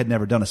 And I had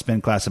never done a spin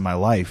class in my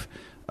life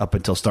up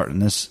until starting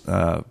this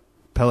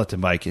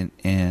Peloton bike.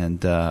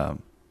 And I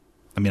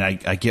mean,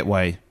 I get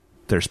why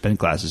there's spin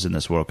classes in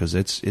this world, because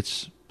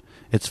it's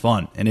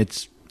fun, and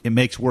it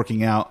makes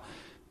working out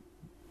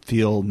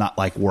feel not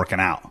like working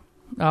out.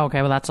 Oh,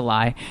 okay, well that's a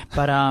lie.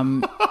 But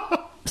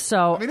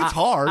so I mean, it's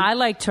hard. I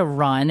like to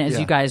run, as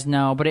you guys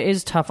know, but it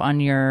is tough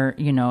on your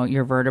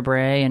your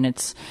vertebrae, and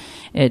it's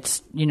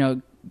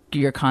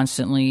you're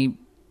constantly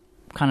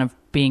kind of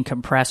being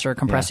compressed or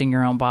compressing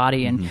your own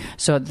body. And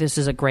so this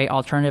is a great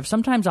alternative.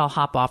 Sometimes I'll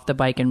hop off the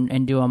bike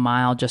and do a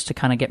mile just to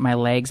kind of get my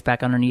legs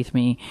back underneath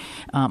me.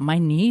 My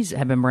knees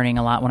have been burning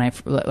a lot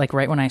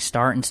right when I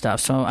start and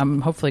stuff. So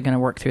I'm hopefully going to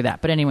work through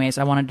that. But anyways,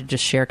 I wanted to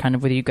just share kind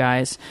of with you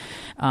guys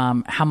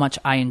how much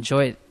I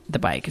enjoy the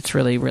bike. It's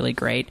really, really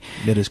great.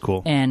 It is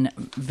cool. And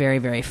very,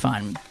 very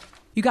fun.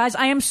 You guys,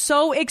 I am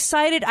so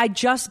excited. I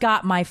just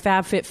got my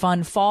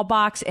FabFitFun fall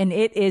box, and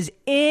it is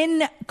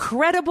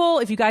incredible.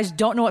 If you guys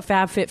don't know what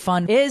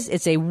FabFitFun is,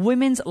 it's a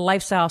women's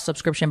lifestyle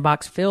subscription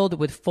box filled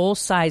with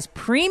full-size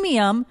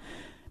premium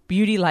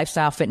beauty,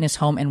 lifestyle, fitness,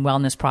 home, and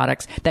wellness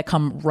products that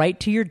come right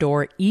to your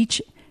door each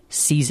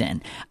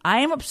season. I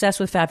am obsessed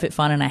with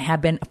FabFitFun, and I have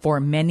been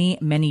for many,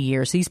 many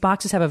years. These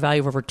boxes have a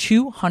value of over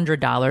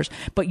 $200,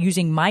 but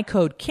using my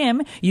code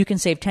Kim, you can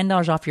save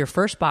 $10 off your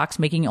first box,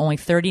 making it only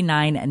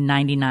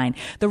 $39.99.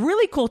 The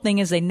really cool thing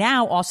is they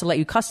now also let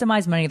you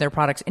customize many of their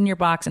products in your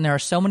box, and there are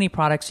so many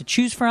products to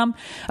choose from.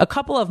 A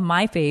couple of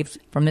my faves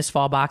from this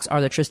fall box are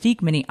the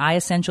Tristique Mini Eye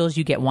Essentials.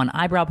 You get 1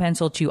 eyebrow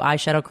pencil, 2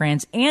 eyeshadow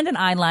crayons, and an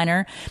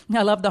eyeliner.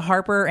 I love the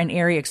Harper and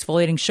Airy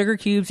exfoliating sugar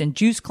cubes and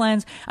juice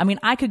cleanse. I mean,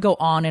 I could go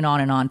on and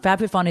on and on.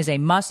 FabFitFun is a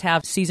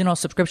must-have seasonal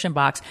subscription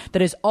box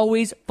that is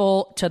always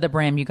full to the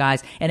brim, you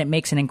guys, and it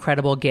makes an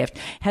incredible gift.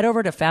 Head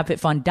over to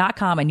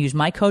FabFitFun.com and use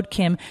my code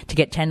Kim to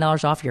get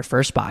 $10 off your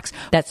first box.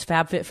 That's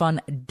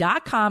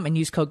FabFitFun.com and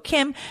use code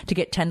Kim to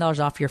get $10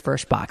 off your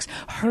first box.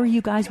 Hurry,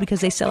 you guys,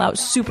 because they sell out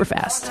super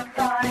fast.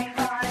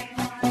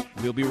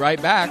 We'll be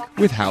right back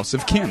with House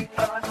of Kim.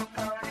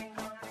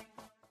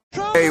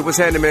 Hey, what's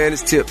happening, man?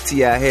 It's Tip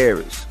T.I.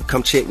 Harris.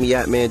 Come check me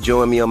out, man.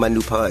 Join me on my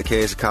new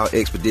podcast called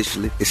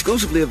Expeditiously.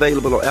 Exclusively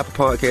available on Apple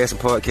Podcasts and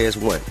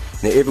Podcast One.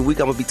 Now, every week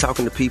I'm going to be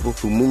talking to people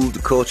who move the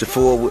culture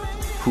forward,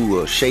 who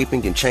are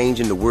shaping and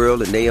changing the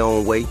world in their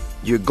own way.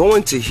 You're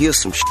going to hear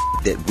some shit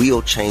that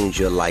will change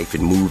your life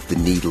and move the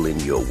needle in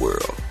your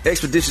world.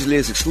 Expeditiously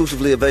is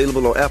exclusively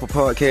available on Apple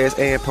Podcasts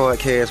and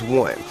Podcast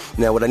One.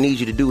 Now, what I need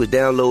you to do is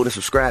download and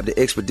subscribe to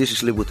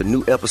Expeditiously with a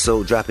new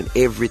episode dropping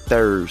every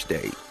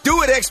Thursday.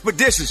 Do it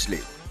expeditiously.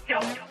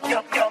 Don't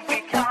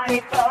be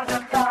tired for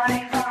the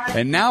party.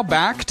 And now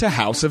back to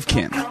House of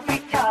Kim.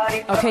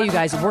 Okay, you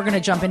guys, we're going to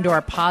jump into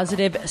our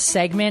positive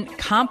segment,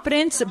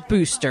 Confidence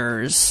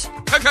Boosters.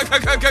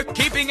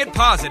 Keeping it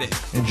positive.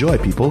 Enjoy,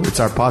 people. It's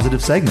our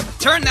positive segment.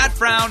 Turn that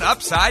frown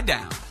upside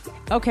down.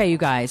 Okay, you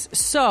guys.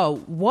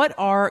 So, what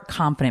are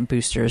confidence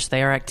boosters?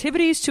 They are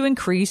activities to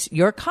increase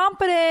your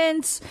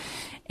confidence.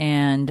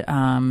 And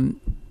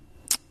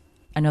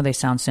I know they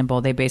sound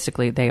simple.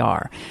 They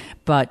are.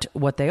 But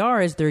what they are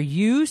is they're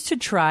used to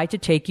try to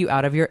take you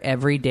out of your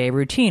everyday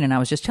routine. And I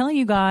was just telling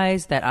you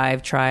guys that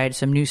I've tried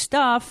some new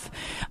stuff,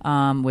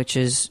 which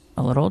is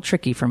a little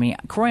tricky for me.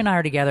 Corey and I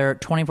are together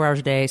 24 hours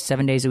a day,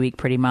 7 days a week,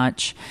 pretty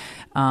much.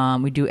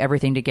 We do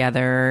everything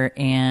together.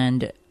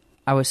 And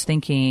I was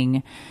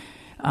thinking,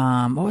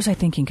 what was I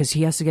thinking? Because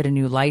he has to get a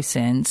new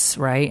license,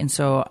 right? And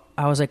so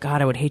I was like,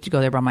 God, I would hate to go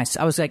there by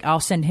myself. I was like, I'll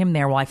send him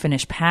there while I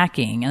finish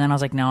packing. And then I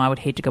was like, no, I would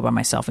hate to go by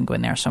myself and go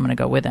in there. So I'm going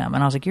to go with him.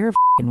 And I was like, you're a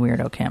fucking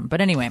weirdo, Kim.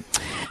 But anyway,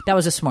 that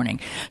was this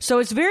morning. So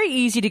it's very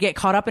easy to get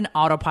caught up in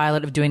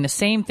autopilot of doing the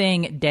same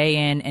thing day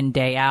in and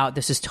day out.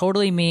 This is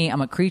totally me.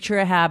 I'm a creature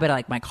of habit. I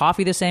like my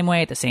coffee the same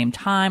way at the same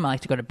time. I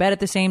like to go to bed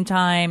at the same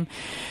time.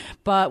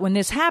 But when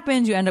this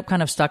happens, you end up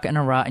kind of stuck in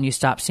a rut and you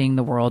stop seeing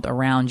the world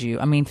around you.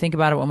 I mean, think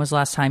about it. When was the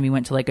last time you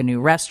went to like a new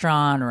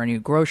restaurant or a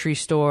new grocery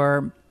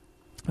store?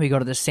 We go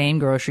to the same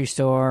grocery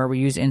store. We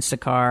use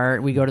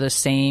Instacart. We go to the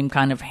same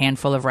kind of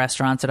handful of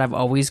restaurants that I've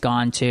always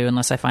gone to,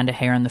 unless I find a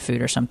hair in the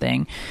food or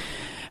something.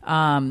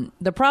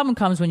 The problem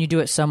comes when you do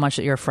it so much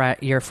that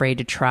you're afraid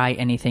to try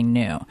anything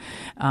new.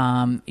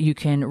 You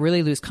can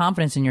really lose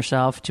confidence in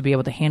yourself to be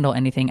able to handle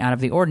anything out of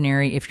the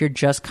ordinary if you're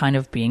just kind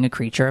of being a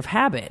creature of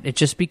habit. It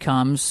just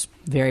becomes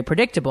very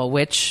predictable,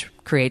 which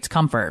creates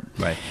comfort.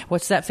 Right.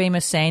 What's that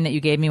famous saying that you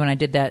gave me when I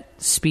did that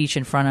speech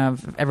in front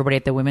of everybody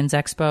at the Women's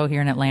Expo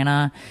here in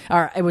Atlanta?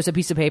 Or it was a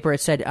piece of paper.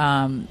 It said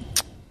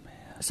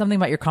something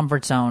about your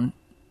comfort zone.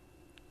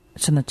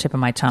 It's on the tip of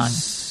my tongue.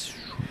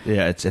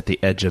 Yeah, it's at the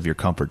edge of your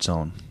comfort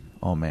zone.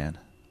 Oh, man.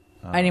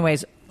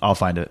 Anyways, I'll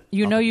find it.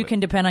 You can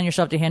depend on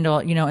yourself to handle,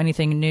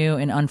 anything new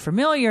and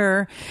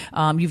unfamiliar.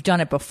 You've done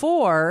it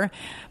before,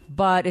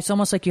 but it's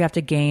almost like you have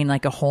to gain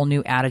like a whole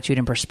new attitude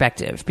and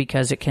perspective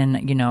because it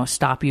can,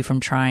 stop you from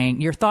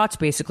trying. Your thoughts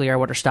basically are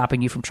what are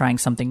stopping you from trying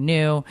something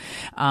new.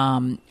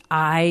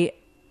 Aria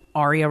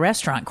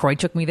Restaurant, Croy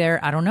took me there,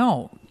 I don't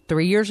know,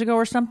 3 years ago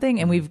or something,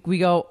 and we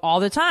go all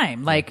the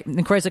time. Like,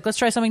 and Croy's like, let's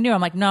try something new.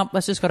 I'm like, nope,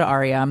 let's just go to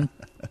Aria.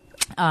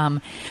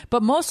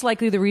 But most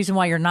likely the reason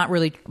why you're not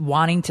really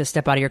wanting to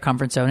step out of your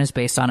comfort zone is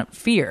based on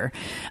fear.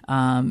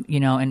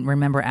 And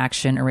remember,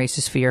 action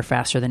erases fear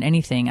faster than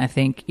anything. I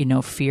think,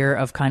 fear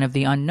of kind of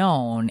the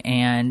unknown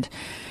and,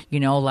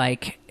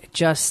 like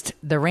just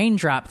the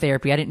raindrop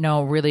therapy. I didn't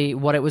know really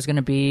what it was going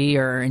to be,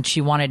 and she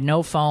wanted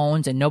no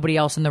phones and nobody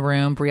else in the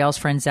room. Brielle's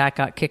friend Zach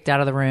got kicked out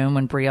of the room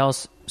when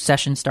Brielle's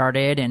session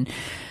started, and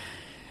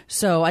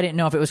so I didn't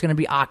know if it was going to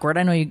be awkward.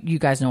 I know you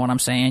guys know what I'm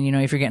saying.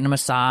 If you're getting a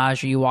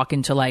massage or you walk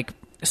into like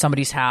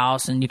somebody's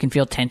house and you can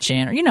feel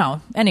tension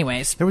or,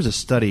 anyways. There was a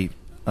study,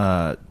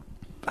 I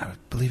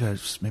believe it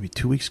was maybe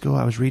 2 weeks ago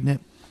I was reading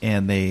it,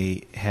 and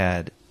they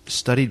had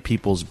studied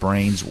people's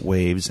brains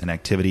waves and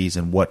activities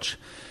and what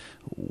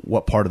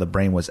part of the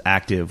brain was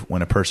active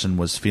when a person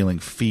was feeling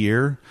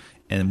fear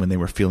and when they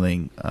were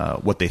feeling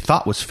what they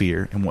thought was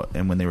fear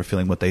and when they were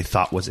feeling what they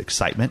thought was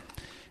excitement.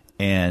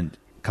 And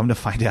come to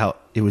find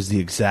out, it was the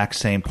exact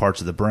same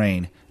parts of the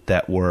brain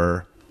that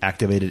were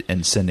activated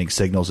and sending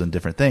signals and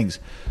different things.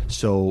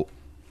 So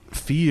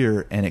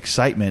fear and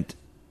excitement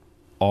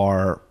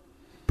are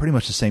pretty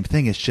much the same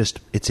thing. It's just,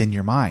 it's in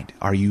your mind.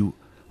 Are you,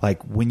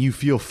 like, when you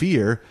feel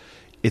fear,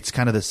 it's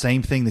kind of the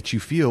same thing that you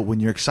feel when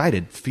you're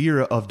excited.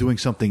 Fear of doing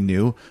something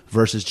new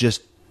versus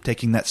just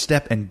taking that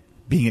step and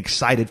being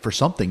excited for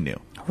something new.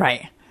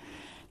 Right.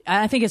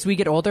 I think as we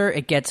get older,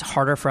 it gets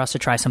harder for us to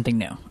try something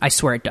new. I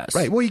swear it does.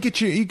 Right. Well, you get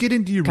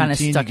into your kind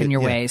routine, of stuck in your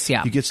ways.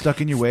 Yeah. You get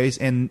stuck in your ways,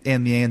 and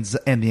the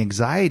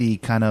anxiety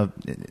kind of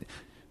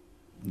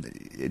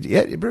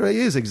it really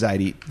is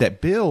anxiety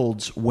that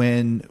builds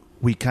when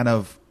we kind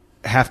of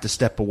have to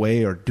step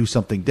away or do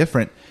something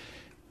different.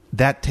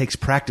 That takes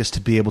practice to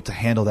be able to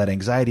handle that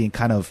anxiety and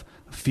kind of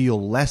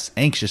feel less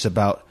anxious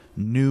about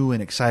new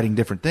and exciting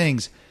different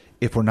things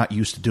if we're not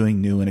used to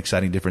doing new and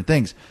exciting different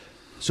things.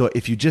 So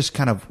if you just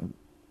kind of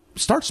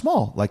start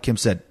small, like Kim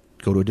said,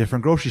 go to a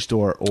different grocery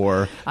store,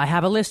 or I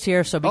have a list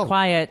here, so be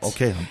quiet.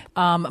 Okay.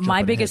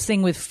 My biggest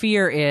thing with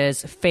fear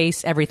is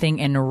face everything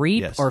and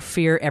reap, or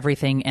fear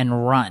everything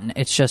and run.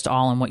 It's just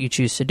all in what you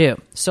choose to do.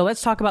 So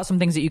let's talk about some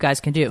things that you guys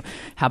can do.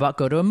 How about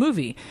go to a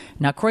movie?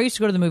 Now, Croy used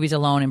to go to the movies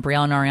alone, and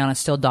Brielle and Ariana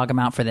still dog him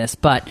out for this,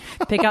 but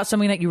pick out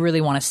something that you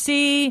really want to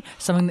see.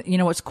 Something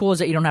that, what's cool is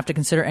that you don't have to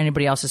consider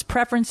anybody else's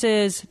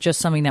preferences,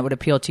 just something that would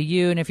appeal to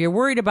you. And if you're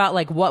worried about,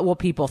 like, what will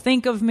people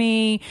think of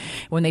me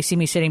when they see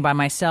me sitting by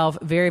myself,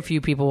 very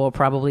few people will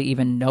probably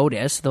even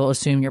notice. They'll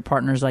assume your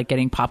partner's like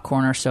getting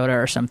popcorn or soda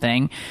or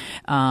something.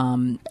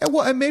 And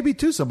maybe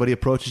too somebody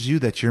approaches you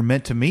that you're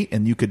meant to meet,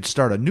 and you could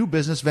start a new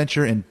business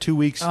venture in 2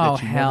 weeks. Oh,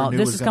 hell!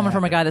 This is coming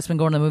from a guy that's been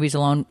going to the movies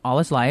alone all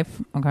his life.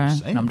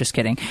 Okay, no, I'm just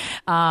kidding.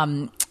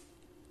 What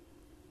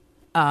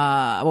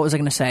was I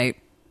going to say?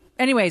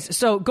 Anyways,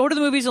 so go to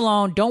the movies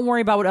alone. Don't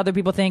worry about what other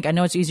people think. I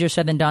know it's easier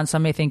said than done.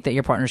 Some may think that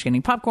your partner's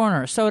getting popcorn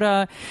or a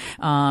soda.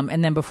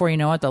 And then before you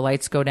know it, the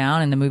lights go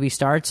down and the movie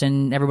starts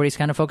and everybody's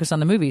kind of focused on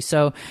the movie.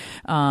 So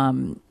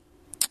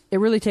it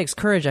really takes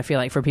courage, I feel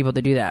like, for people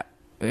to do that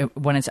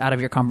when it's out of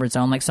your comfort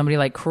zone. Like somebody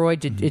like Croy,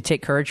 did it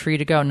take courage for you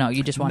to go? No,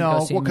 you just want to go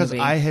see a movie.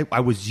 No, because I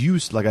was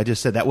used, like I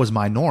just said, that was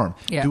my norm.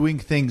 Yeah. Doing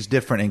things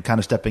different and kind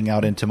of stepping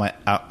out into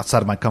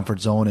outside of my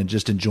comfort zone and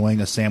just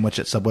enjoying a sandwich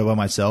at Subway by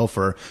myself,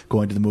 or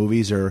going to the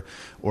movies, or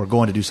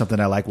going to do something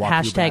I like.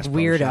 Hashtag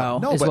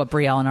weirdo is what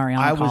Brielle and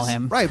Ariana call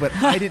him. Right, but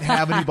I didn't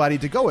have anybody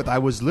to go with. I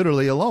was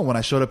literally alone when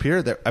I showed up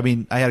here.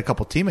 I had a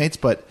couple teammates,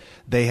 but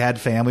they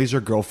had families or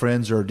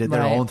girlfriends or did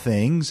their own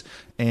things.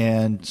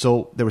 And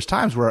so there was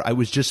times where I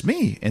was just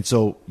me. And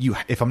so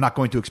if I'm not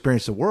going to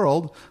experience the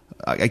world,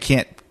 I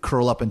can't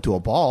curl up into a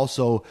ball.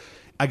 So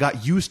I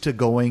got used to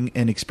going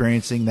and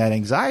experiencing that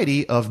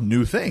anxiety of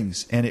new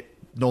things. And it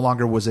no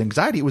longer was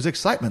anxiety. It was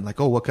excitement.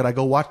 Like, oh, what could I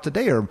go watch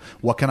today? Or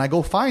what can I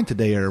go find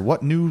today? Or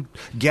what new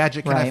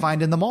gadget can I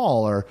find in the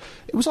mall? Or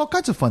it was all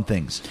kinds of fun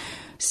things.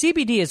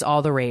 CBD is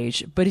all the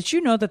rage. But did you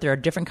know that there are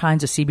different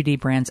kinds of CBD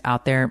brands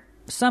out there?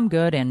 some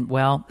good and,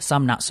 well,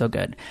 some not so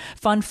good.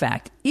 Fun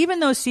fact, even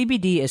though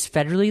CBD is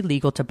federally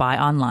legal to buy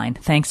online,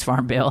 thanks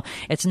Farm Bill,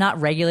 it's not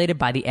regulated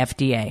by the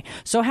FDA.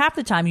 So half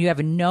the time you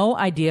have no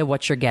idea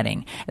what you're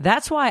getting.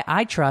 That's why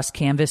I trust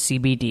Canvas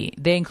CBD.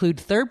 They include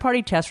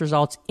third-party test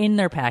results in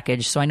their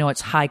package, so I know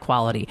it's high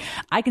quality.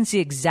 I can see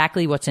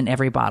exactly what's in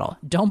every bottle.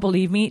 Don't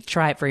believe me?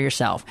 Try it for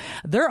yourself.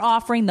 They're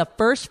offering the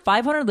first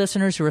 500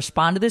 listeners who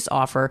respond to this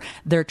offer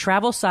their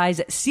travel size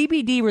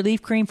CBD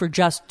relief cream for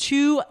just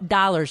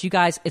 $2. You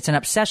guys, it's an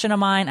obsession of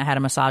mine. I had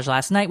a massage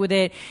last night with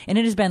it, and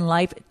it has been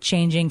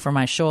life-changing for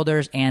my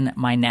shoulders and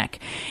my neck.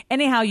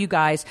 Anyhow, you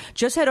guys,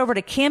 just head over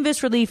to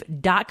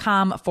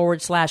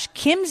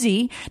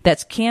canvasrelief.com/Kimsey.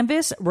 That's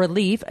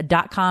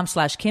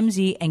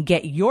canvasrelief.com/Kimsey and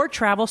get your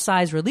travel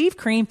size relief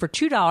cream for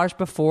 $2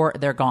 before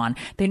they're gone.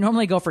 They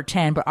normally go for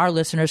 $10, but our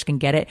listeners can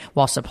get it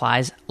while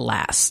supplies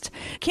last.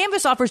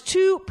 Canvas offers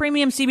 2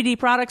 premium CBD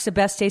products, the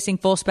best tasting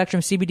full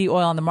spectrum CBD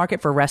oil on the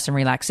market for rest and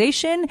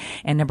relaxation,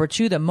 and number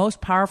 2, the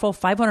most powerful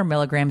 500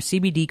 milligram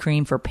CBD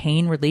cream for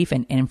pain relief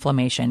and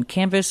inflammation.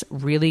 Canvas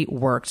really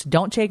works.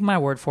 Don't take my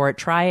word for it.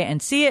 Try it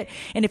and see it.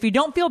 And if you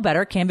don't feel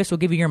better, Canvas will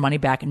give you your money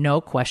back, no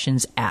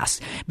questions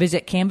asked.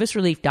 Visit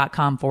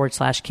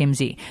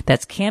canvasrelief.com/Kimsey.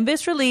 That's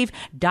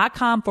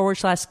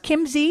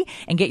canvasrelief.com/Kimsey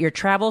and get your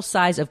travel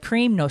size of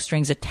cream, no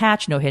strings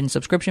attached, no hidden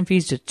subscription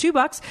fees, just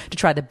 $2 to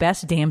try the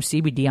best damn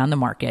CBD on the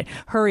market.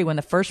 Hurry, when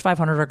the first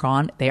 500 are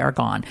gone, they are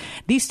gone.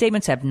 These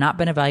statements have not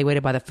been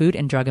evaluated by the Food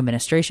and Drug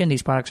Administration.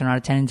 These products are not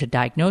intended to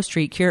diagnose,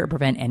 treat, cure, or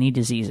prevent any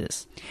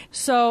diseases.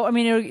 So, I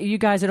mean, you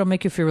guys, it'll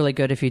make you feel really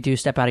good if you do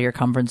step out of your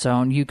comfort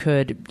zone. You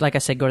could, like I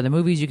said, go to the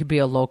movies. You could be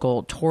a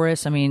local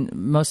tourist. I mean,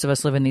 most of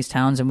us live in these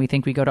towns and we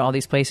think we go to all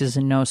these places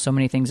and know so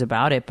many things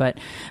about it, but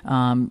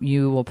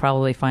you will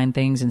probably find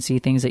things and see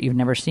things that you've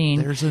never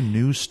seen. There's a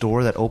new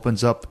store that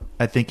opens up,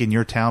 I think, in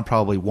your town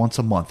probably once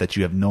a month that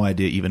you have no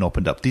idea even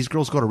opened up. These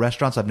girls go to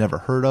restaurants I've never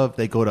heard of.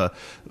 They go to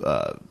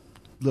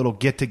little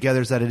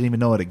get-togethers that I didn't even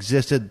know it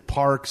existed,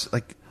 parks,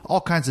 like all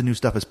kinds of new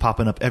stuff is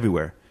popping up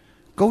everywhere.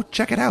 Go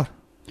check it out.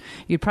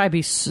 You'd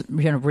probably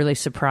be really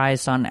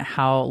surprised on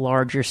how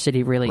large your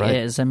city really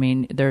is. I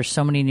mean, there's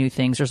so many new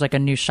things. There's like a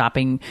new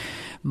shopping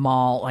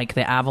mall, like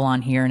the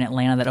Avalon here in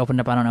Atlanta that opened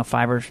up, I don't know,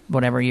 5 or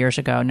whatever years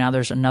ago. Now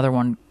there's another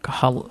one.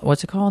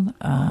 What's it called?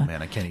 Oh,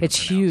 man, I can't even It's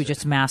huge.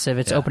 It's massive.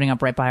 It's opening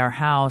up right by our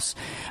house.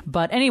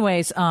 But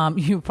anyways,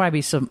 you'd probably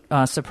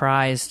be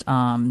surprised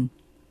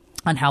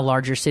on how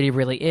large your city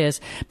really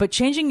is. But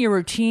changing your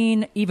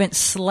routine even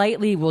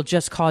slightly will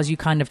just cause you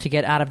kind of to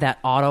get out of that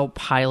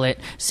autopilot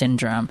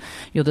syndrome.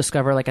 You'll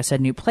discover, like I said,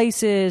 new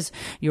places.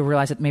 You'll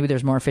realize that maybe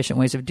there's more efficient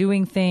ways of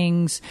doing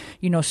things.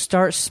 You know,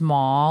 start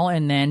small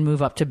and then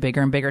move up to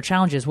bigger and bigger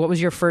challenges. What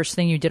was your first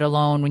thing you did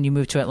alone when you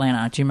moved to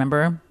Atlanta? Do you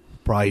remember?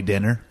 Probably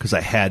dinner, because I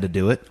had to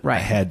do it. Right.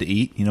 I had to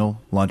eat,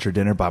 lunch or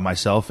dinner by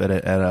myself at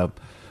a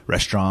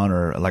restaurant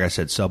or, like I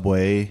said,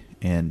 Subway.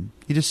 And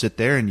you just sit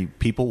there and you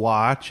people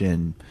watch,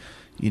 and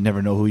you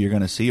never know who you're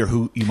going to see or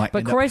who you might.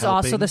 But Corey's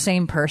also the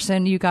same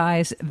person, you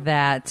guys,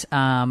 that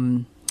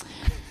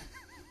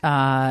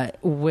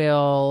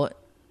will,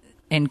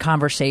 in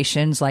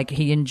conversations, like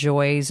he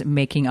enjoys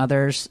making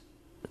others,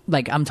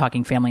 like I'm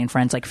talking family and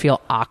friends, like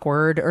feel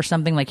awkward or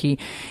something. Like he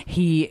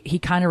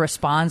kind of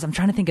responds. I'm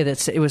trying to think of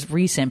this. It was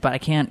recent, but I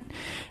can't.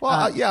 Well,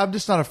 I'm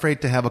just not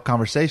afraid to have a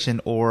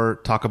conversation or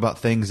talk about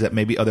things that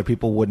maybe other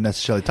people wouldn't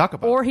necessarily talk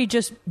about. Or he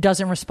just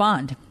doesn't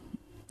respond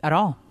at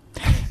all.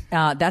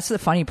 That's the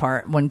funny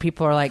part, when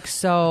people are like,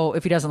 so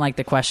if he doesn't like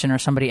the question or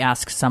somebody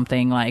asks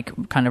something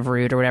like kind of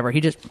rude or whatever,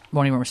 he just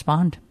won't even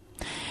respond.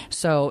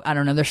 So I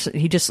don't know.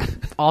 He just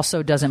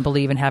also doesn't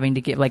believe in having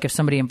to get, like, if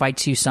somebody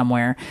invites you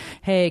somewhere,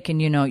 hey, can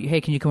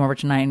you come over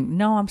tonight? And,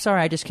 no, I'm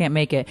sorry, I just can't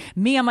make it.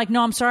 Me, I'm like,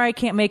 no, I'm sorry, I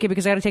can't make it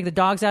because I got to take the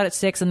dogs out at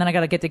 6, and then I got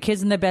to get the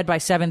kids in the bed by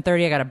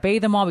 7:30. I got to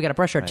bathe them all. We got to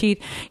brush our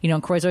teeth.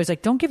 And Corey's always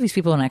like, don't give these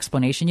people an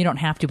explanation. You don't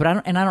have to. But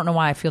I don't know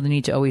why I feel the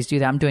need to always do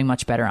that. I'm doing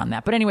much better on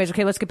that. But anyways,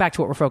 okay, let's get back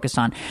to what we're focused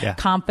on. Yeah.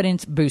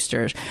 Confidence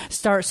boosters.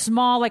 Start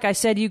small, like I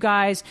said, you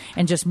guys,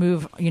 and just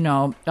move,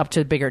 up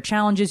to bigger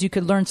challenges. You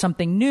could learn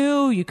something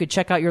new. You could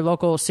check out your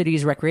local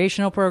city's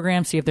recreational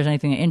program, see if there's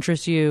anything that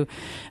interests you.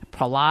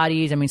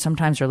 Pilates, I mean,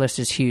 sometimes their list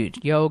is huge.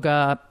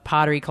 Yoga,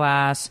 pottery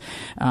class,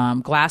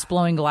 glass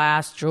blowing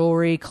glass,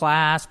 jewelry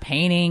class,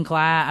 painting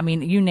class. I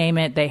mean, you name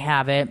it, they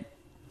have it.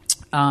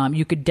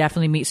 You could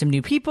definitely meet some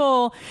new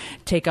people,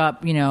 take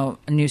up, a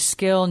new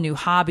skill, new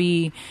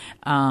hobby.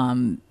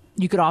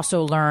 You could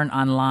also learn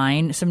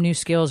online some new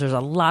skills. There's a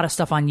lot of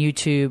stuff on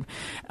YouTube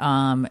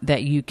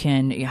that you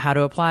can, how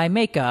to apply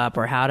makeup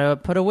or how to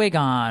put a wig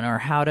on or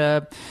how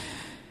to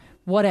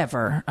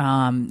whatever.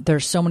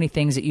 There's so many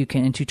things that you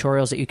can, and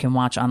tutorials that you can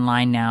watch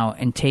online now,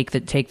 and take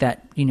that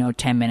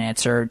 10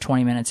 minutes or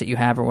 20 minutes that you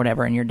have or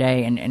whatever in your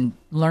day and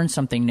learn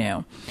something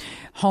new.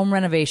 Home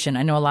renovation.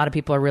 I know a lot of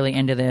people are really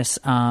into this.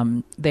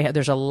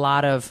 There's a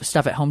lot of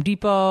stuff at Home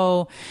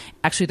Depot.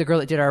 Actually, the girl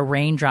that did our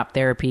raindrop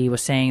therapy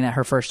was saying that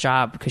her first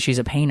job, because she's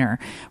a painter,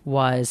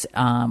 was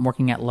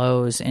working at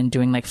Lowe's and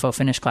doing like faux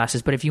finish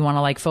classes. But if you want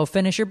to like faux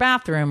finish your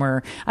bathroom,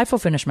 or I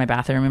faux finish my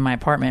bathroom in my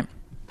apartment,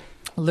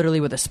 literally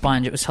with a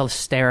sponge. It was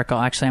hysterical.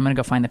 Actually, I'm going to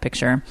go find the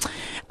picture.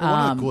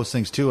 One of the coolest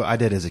things too I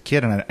did as a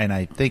kid, and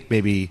I think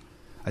maybe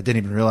I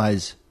didn't even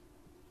realize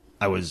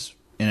I was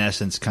in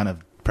essence kind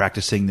of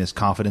practicing this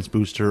confidence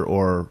booster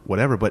or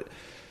whatever. But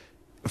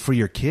for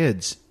your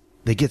kids,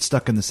 they get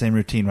stuck in the same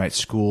routine, right?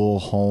 School,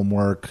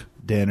 homework,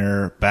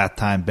 dinner, bath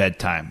time,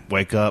 bedtime,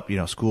 wake up,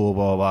 school,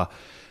 blah, blah, blah.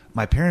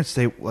 My parents,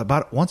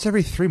 about once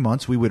every 3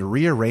 months, we would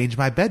rearrange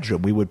my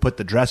bedroom. We would put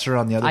the dresser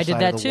on the other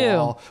side of the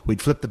wall.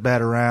 We'd flip the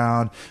bed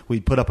around.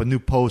 We'd put up a new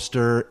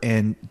poster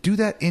and do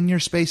that in your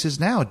spaces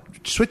now.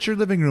 Switch your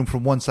living room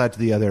from one side to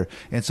the other.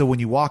 And so when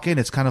you walk in,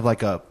 it's kind of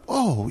like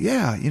oh,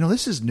 yeah,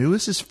 this is new.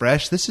 This is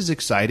fresh. This is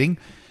exciting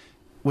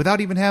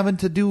without even having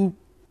to do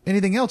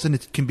anything else. And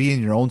it can be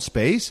in your own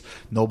space.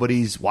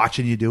 Nobody's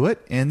watching you do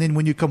it. And then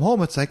when you come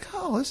home, it's like,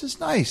 oh, this is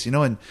nice,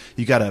 and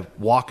you got to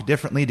walk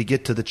differently to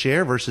get to the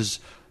chair versus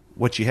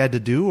what you had to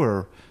do,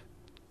 or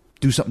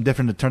do something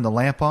different to turn the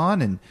lamp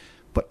on.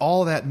 But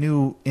all that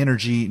new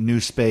energy, new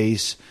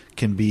space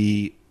can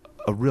be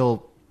a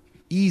real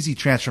easy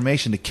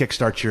transformation to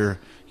kickstart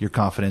your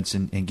confidence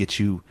and get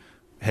you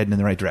heading in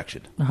the right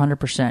direction.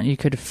 100%. You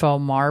could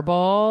faux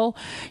marble.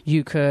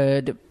 You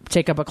could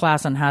take up a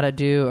class on how to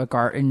do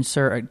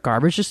insert a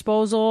garbage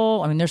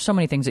disposal. I mean, there's so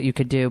many things that you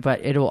could do,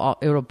 but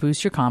it'll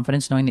boost your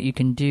confidence knowing that you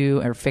can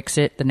do or fix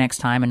it the next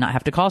time and not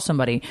have to call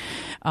somebody.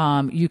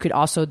 You could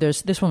also,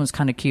 this one was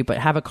kind of cute, but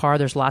have a car.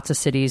 There's lots of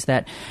cities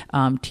that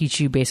teach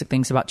you basic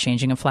things about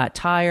changing a flat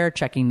tire,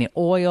 checking the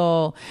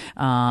oil.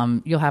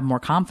 You'll have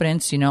more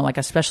confidence,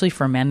 especially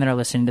for men that are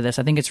listening to this.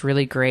 I think it's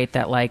really great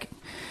that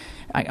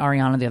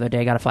Ariana the other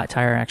day got a flat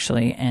tire,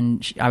 actually,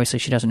 and obviously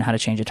she doesn't know how to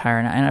change a tire,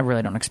 and I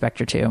really don't expect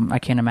her to. I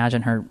can't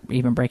imagine her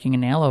even breaking a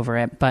nail over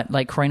it. But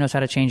Corey knows how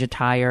to change a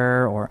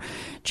tire or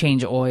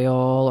change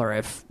oil, or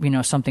if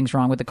something's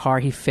wrong with the car,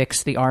 he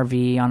fixed the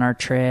RV on our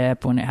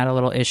trip when it had a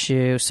little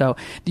issue. So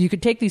you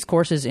could take these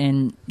courses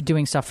in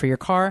doing stuff for your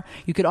car.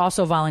 You could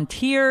also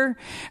volunteer.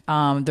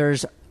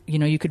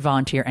 You could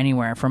volunteer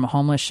anywhere, from a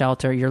homeless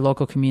shelter, your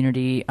local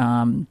community.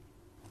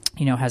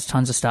 Has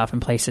tons of stuff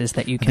and places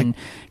that you can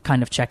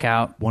kind of check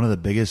out. One of the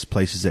biggest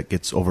places that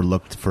gets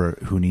overlooked for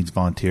who needs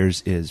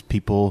volunteers is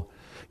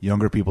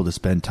younger people to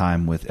spend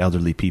time with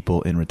elderly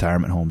people in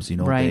retirement homes.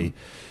 Right.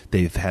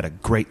 They've had a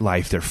great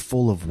life. They're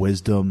full of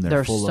wisdom.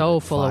 They're full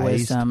of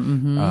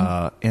wisdom.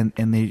 Mm-hmm.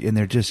 And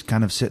they're just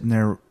kind of sitting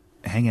there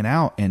hanging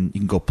out, and you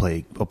can go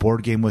play a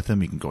board game with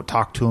them. You can go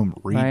talk to them,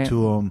 read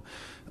to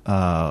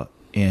them,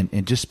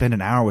 and just spend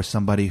an hour with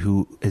somebody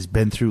who has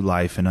been through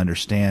life and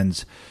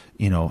understands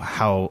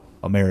how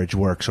a marriage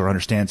works, or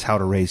understands how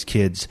to raise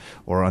kids,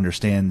 or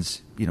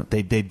understands,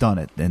 they've done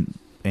it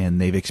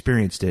and they've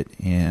experienced it,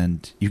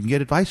 and you can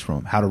get advice from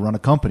them, how to run a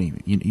company.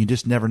 You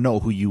just never know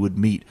who you would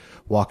meet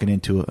walking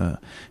into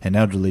an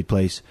elderly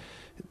place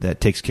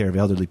that takes care of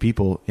elderly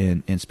people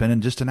and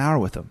spending just an hour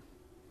with them.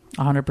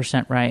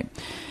 100% right.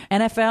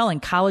 NFL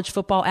and college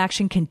football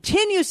action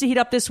continues to heat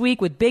up this week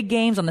with big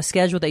games on the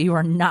schedule that you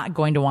are not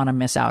going to want to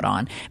miss out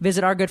on.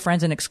 Visit our good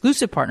friends and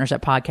exclusive partners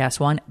at Podcast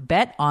One,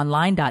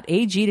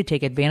 betonline.ag, to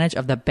take advantage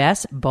of the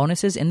best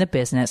bonuses in the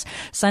business.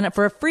 Sign up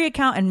for a free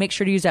account and make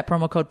sure to use that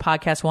promo code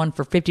Podcast One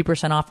for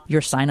 50% off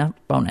your sign-up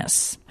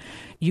bonus.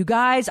 You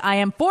guys, I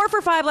am 4 for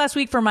 5 last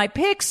week for my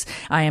picks.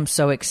 I am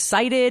so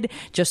excited.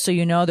 Just so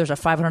you know, there's a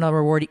 $500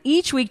 reward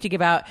each week to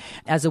give out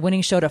as a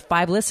winning show to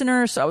 5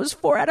 listeners. So I was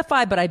 4 out of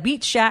 5, but I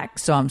beat Shaq,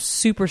 so I'm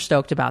super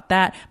stoked about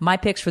that. My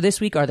picks for this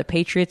week are the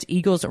Patriots,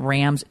 Eagles,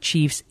 Rams,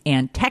 Chiefs,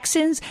 and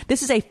Texans.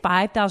 This is a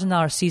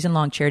 $5,000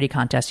 season-long charity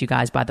contest, you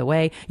guys, by the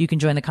way. You can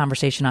join the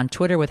conversation on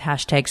Twitter with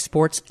hashtag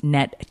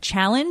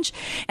SportsNetChallenge.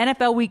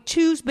 NFL Week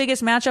 2's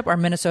biggest matchup are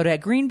Minnesota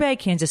at Green Bay,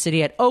 Kansas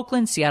City at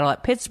Oakland, Seattle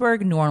at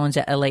Pittsburgh, New Orleans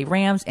at LA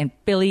Rams, and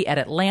Philly at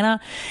Atlanta.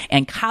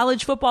 And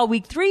college football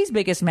Week 3's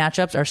biggest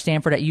matchups are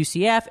Stanford at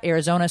UCF,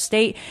 Arizona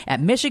State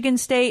at Michigan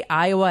State,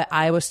 Iowa at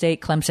Iowa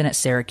State, Clemson at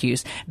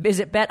Syracuse.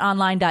 Visit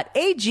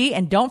betonline.ag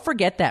and don't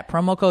forget that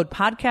promo code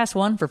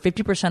podcast1 for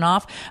 50%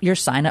 off your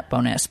sign-up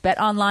bonus.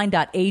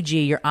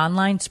 Betonline.ag, your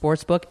online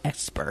sportsbook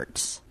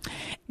experts.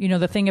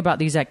 The thing about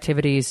these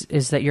activities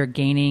is that you're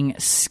gaining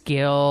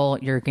skill,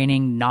 you're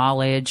gaining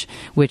knowledge,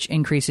 which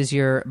increases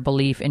your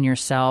belief in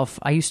yourself.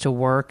 I used to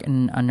work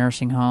in a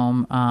nursing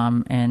home,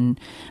 and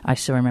I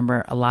still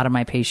remember a lot of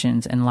my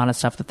patients and a lot of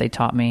stuff that they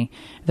taught me.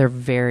 They're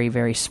very,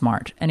 very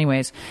smart.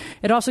 Anyways,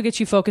 it also gets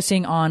you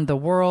focusing on the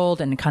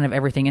world and kind of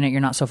everything in it. You're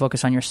not so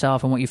focused on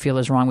yourself and what you feel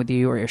is wrong with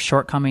you or your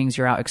shortcomings.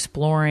 You're out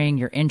exploring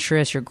your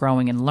interests. You're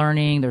growing and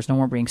learning. There's no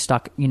more being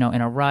stuck, in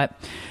a rut.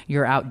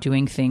 You're out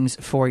doing things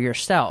for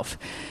yourself.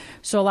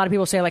 So a lot of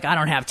people say, I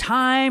don't have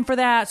time for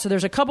that. So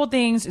there's a couple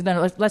things.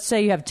 Let's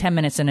say you have 10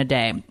 minutes in a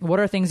day.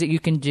 What are things that you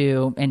can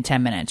do in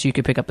 10 minutes? You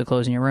could pick up the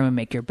clothes in your room and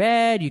make your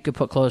bed. You could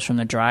put clothes from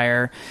the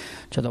dryer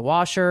to the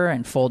washer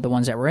and fold the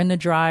ones that were in the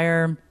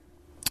dryer.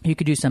 You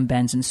could do some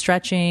bends and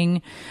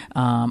stretching,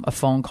 a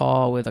phone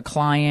call with a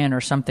client or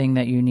something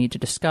that you need to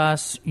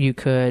discuss. You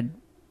could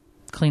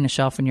clean a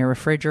shelf in your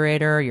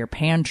refrigerator, your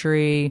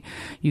pantry.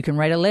 You can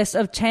write a list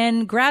of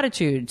 10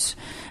 gratitudes.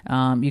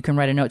 You can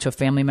write a note to a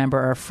family member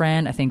or a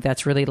friend. I think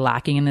that's really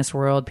lacking in this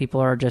world. People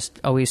are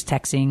just always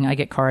texting. I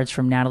get cards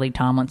from Natalie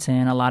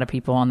Tomlinson, a lot of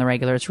people on the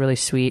regular. It's really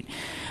sweet.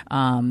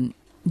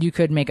 You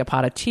could make a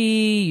pot of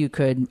tea. You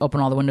could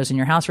open all the windows in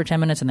your house for 10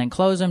 minutes and then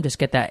close them. Just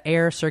get that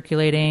air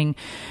circulating.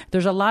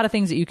 There's a lot of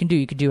things that you can do.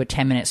 You could do a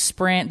 10-minute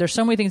sprint. There's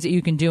so many things that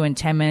you can do in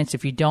 10 minutes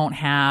if you don't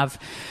have,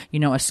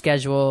 a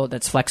schedule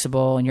that's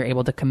flexible and you're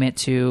able to commit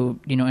to,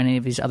 any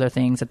of these other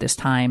things at this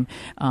time.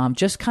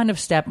 Just kind of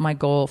my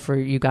goal for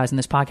you guys in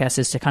this podcast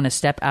is to kind of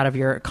step out of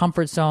your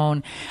comfort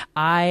zone.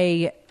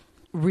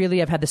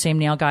 I've had the same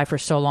nail guy for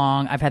so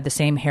long. I've had the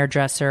same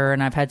hairdresser,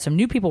 and I've had some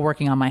new people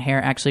working on my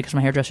hair, actually, because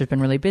my hairdresser's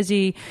been really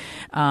busy.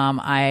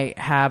 I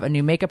have a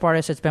new makeup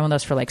artist that's been with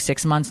us for like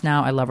 6 months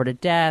now. I love her to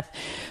death.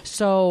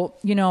 So,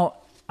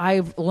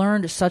 I've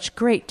learned such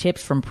great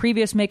tips from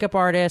previous makeup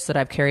artists that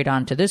I've carried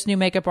on to this new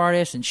makeup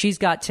artist, and she's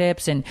got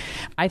tips. And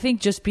I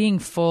think just being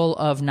full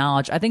of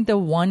knowledge, I think the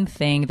one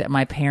thing that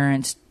my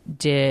parents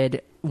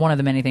did, one of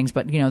the many things,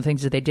 but the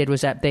things that they did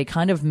was that they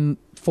kind of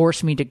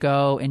forced me to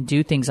go and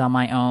do things on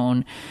my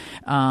own.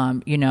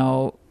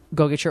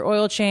 Go get your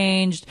oil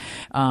changed.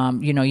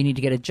 You need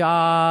to get a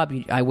job.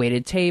 I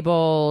waited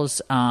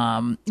tables,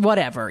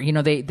 whatever.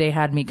 They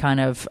had me kind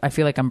of, I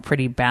feel like I'm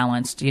pretty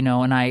balanced,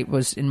 and I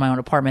was in my own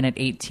apartment at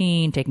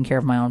 18, taking care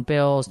of my own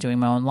bills, doing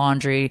my own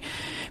laundry.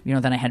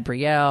 Then I had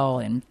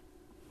Brielle, and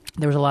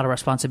there was a lot of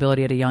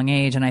responsibility at a young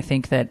age. And I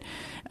think that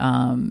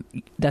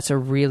that's a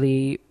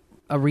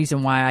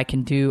reason why I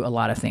can do a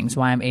lot of things,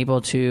 why I'm able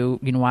to,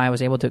 why I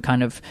was able to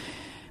kind of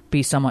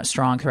be somewhat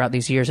strong throughout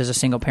these years as a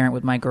single parent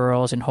with my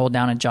girls and hold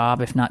down a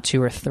job, if not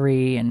 2 or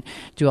 3, and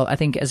I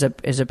think as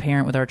a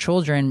parent with our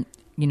children,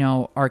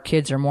 our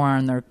kids are more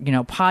on their,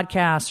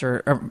 podcasts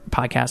or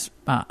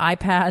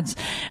iPads,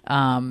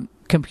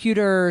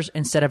 computers,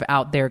 instead of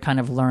out there kind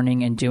of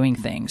learning and doing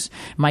things.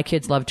 My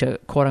kids love to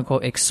quote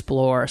unquote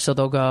explore. So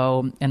they'll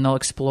go and they'll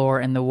explore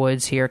in the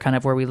woods here, kind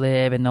of where we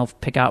live, and they'll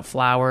pick out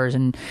flowers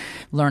and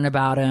learn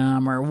about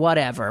them or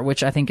whatever,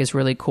 which I think is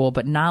really cool.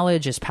 But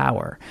knowledge is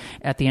power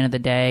at the end of the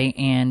day,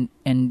 and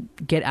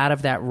get out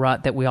of that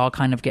rut that we all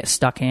kind of get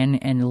stuck in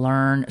and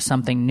learn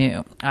something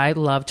new. I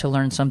love to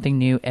learn something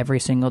new every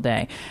single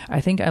day.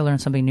 I think I learn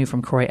something new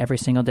from Croy every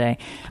single day.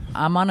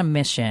 I'm on a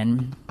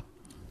mission.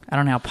 I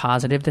don't know how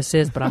positive this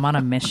is, but I'm on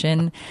a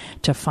mission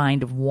to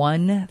find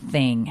one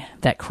thing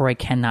that Croy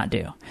cannot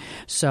do.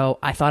 So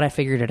I thought I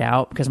figured it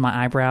out because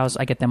my eyebrows,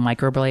 I get them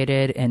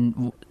microbladed,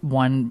 and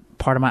one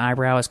part of my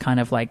eyebrow is kind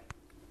of like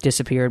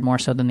disappeared more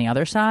so than the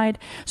other side.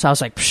 So I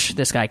was like,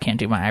 this guy can't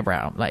do my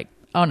eyebrow. Like,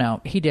 oh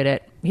no, he did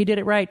it. He did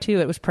it right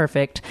too. It was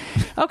perfect.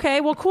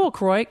 Okay, well, cool,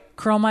 Croy,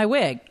 curl my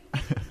wig.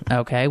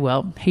 Okay,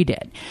 well, he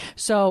did.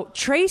 So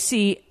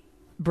Tracy,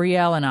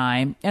 Brielle, and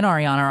I and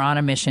Ariana are on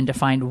a mission to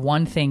find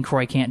one thing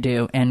Croy can't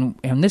do. And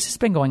this has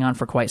been going on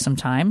for quite some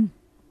time,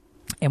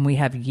 and we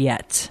have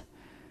yet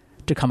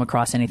to come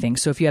across anything.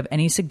 So if you have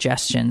any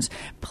suggestions,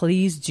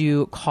 please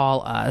do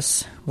call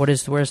us.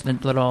 Where's the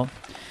little,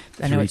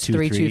 I know it's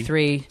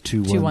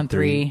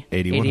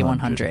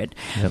 323-213-8100.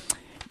 Yep.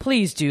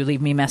 Please do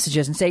leave me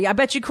messages and say, I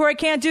bet you Croy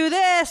can't do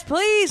this.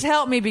 Please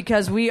help me,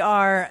 because we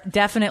are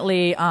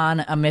definitely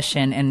on a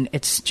mission, and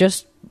it's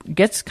just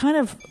gets kind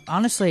of,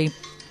 honestly,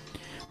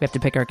 we have to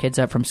pick our kids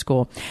up from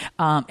school.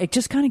 It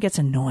just kind of gets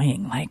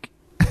annoying. Like,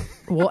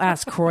 we'll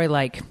ask Croy,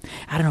 like,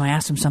 I don't know, I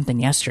asked him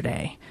something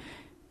yesterday,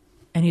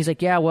 and he's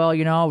like, yeah, well,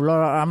 blah,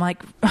 blah. I'm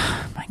like,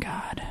 oh my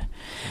God.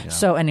 Yeah.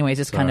 So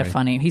anyways, it's kind of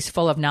funny. He's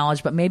full of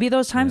knowledge, but maybe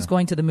those times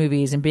going to the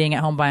movies and being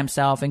at home by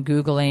himself and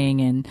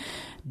Googling and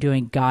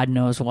doing God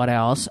knows what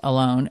else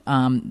alone,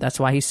 that's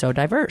why he's so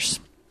diverse.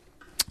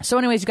 So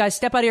anyways, you guys,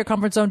 step out of your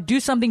comfort zone. Do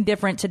something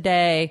different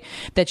today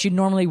that you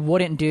normally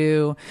wouldn't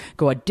do.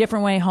 Go a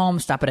different way home.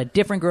 Stop at a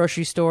different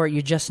grocery store.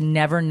 You just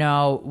never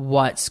know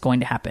what's going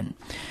to happen.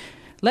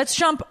 Let's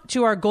jump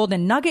to our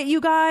golden nugget,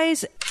 you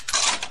guys.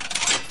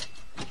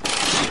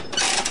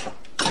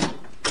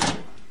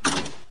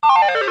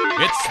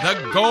 It's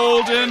the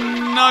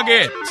golden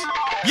nugget.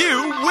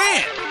 You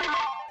win.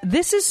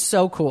 This is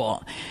so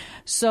cool.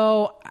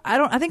 So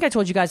I think I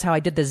told you guys how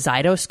I did the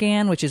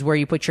Zytoscan, which is where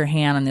you put your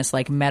hand on this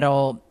like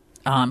metal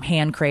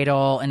hand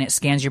cradle, and it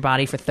scans your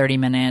body for 30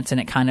 minutes, and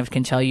it kind of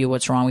can tell you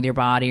what's wrong with your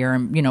body, or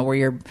where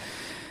you're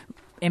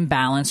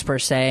imbalanced per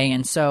se.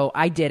 And so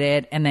I did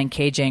it, and then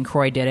KJ and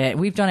Croy did it.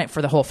 We've done it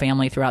for the whole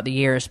family throughout the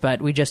years,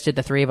 but we just did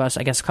the 3 of us,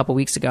 I guess, a couple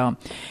weeks ago.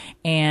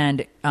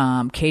 And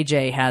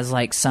KJ has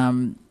like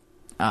some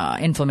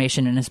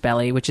inflammation in his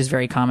belly, which is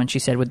very common, she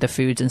said, with the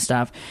foods and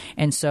stuff.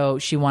 And so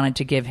she wanted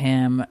to give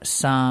him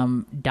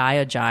some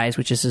Diogize,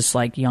 which is this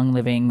like Young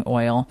Living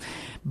oil,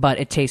 but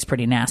it tastes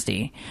pretty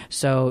nasty.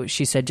 So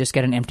she said, just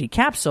get an empty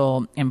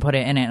capsule and put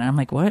it in it. And I'm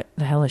like, what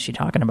the hell is she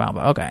talking about?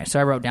 But okay.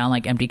 So I wrote down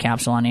like empty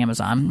capsule on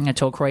Amazon. I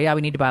told Croy, yeah,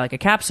 we need to buy like a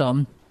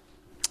capsule.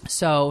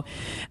 So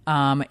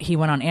he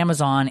went on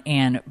Amazon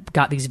and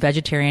got these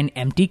vegetarian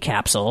empty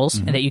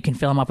capsules that you can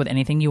fill them up with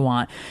anything you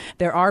want.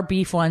 There are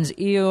beef ones,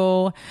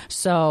 ew.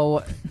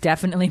 So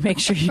definitely make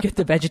sure you get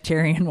the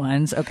vegetarian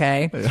ones,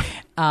 okay?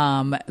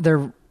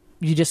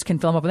 You just can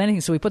fill them up with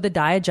anything. So we put the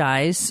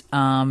Diagize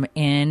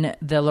in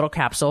the little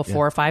capsule,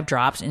 4 or 5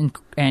 drops, and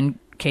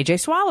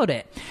KJ swallowed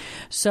it.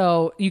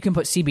 So you can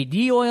put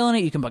CBD oil in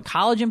it. You can put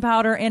collagen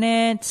powder in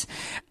it.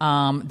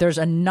 There's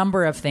a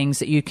number of things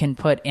that you can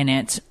put in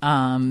it.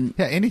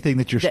 Anything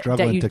that you're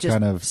struggling that you to just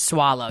kind of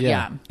swallow.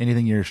 Yeah.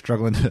 Anything you're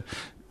struggling to,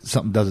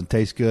 something doesn't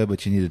taste good,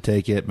 but you need to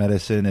take it.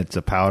 Medicine, it's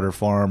a powder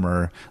form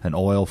or an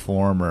oil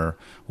form or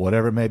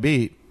whatever it may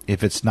be.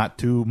 If it's not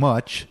too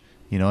much,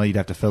 you'd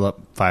have to fill up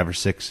 5 or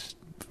 6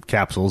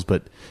 capsules.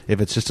 But if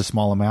it's just a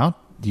small amount,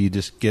 you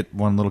just get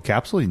one little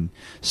capsule and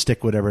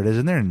stick whatever it is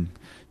in there, and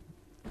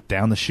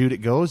down the chute it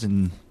goes,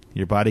 and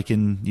your body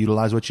can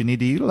utilize what you need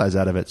to utilize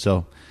out of it.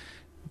 So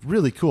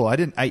really cool.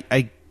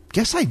 I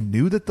guess I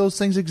knew that those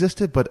things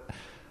existed, but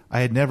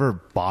I had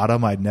never bought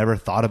them. I'd never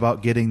thought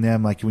about getting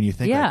them. Like when you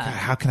think, like,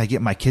 how can I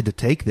get my kid to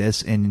take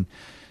this? And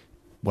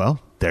well,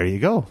 there you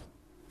go.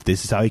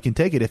 This is how you can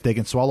take it if they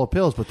can swallow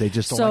pills, but they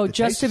just don't like the taste.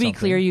 So just to be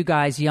clear, you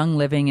guys, Young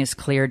Living is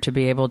cleared to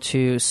be able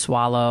to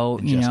swallow,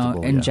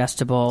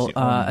 ingestible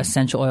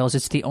essential oils.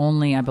 It's the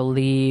only, I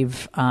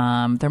believe,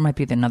 there might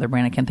be another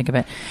brand, I can't think of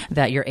it,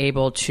 that you're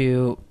able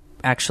to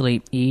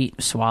actually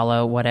eat,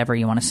 swallow, whatever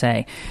you want to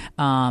say.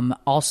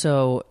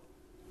 Also,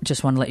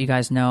 just want to let you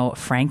guys know,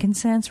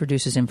 frankincense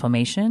reduces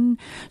inflammation.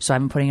 So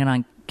I've been putting it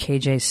on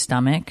KJ's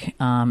stomach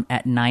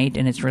at night,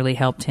 and it's really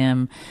helped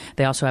him.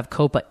 They also have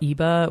Copa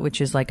Iba,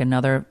 which is like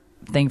another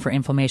thing for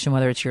inflammation,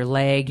 whether it's your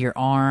leg, your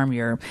arm,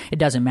 it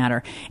doesn't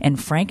matter. And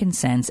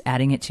frankincense,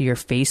 adding it to your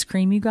face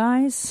cream, you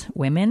guys,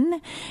 women,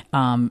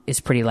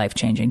 is pretty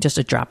life-changing. Just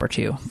a drop or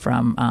two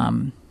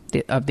from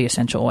of the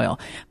essential oil.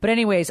 But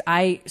anyways,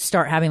 I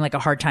start having like a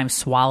hard time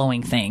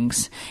swallowing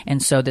things.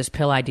 And so this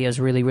pill idea is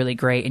really, really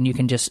great. And you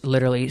can just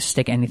literally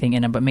stick anything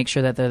in them, but make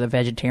sure that they're the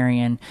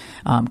vegetarian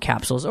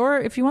capsules. Or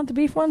if you want the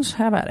beef ones,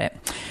 have at it.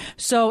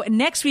 So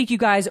next week, you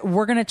guys,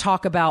 we're going to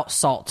talk about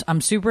salt.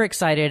 I'm super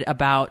excited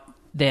about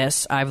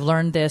this. I've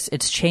learned this.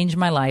 It's changed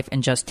my life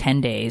in just 10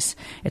 days.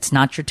 It's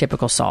not your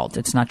typical salt.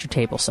 It's not your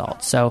table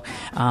salt. So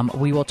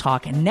we will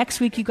talk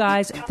next week, you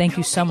guys. Thank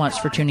you so much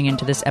for tuning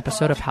into this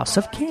episode of House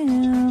of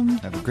Kim.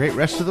 Have a great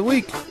rest of the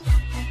week.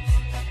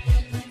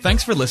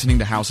 Thanks for listening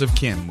to House of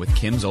Kim with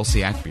Kim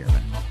Zolciak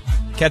Biermann.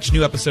 Catch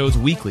new episodes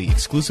weekly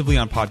exclusively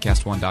on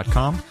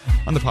PodcastOne.com,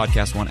 on the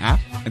Podcast One app,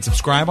 and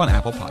subscribe on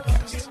Apple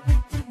Podcasts.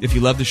 If you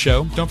love the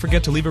show, don't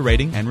forget to leave a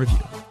rating and review.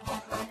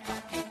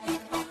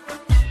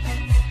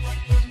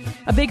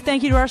 A big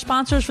thank you to our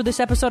sponsors for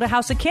this episode of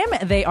House of Kim.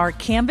 They are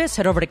Canvas.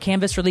 Head over to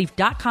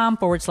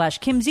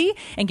canvasrelief.com/KimZ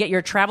and get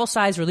your travel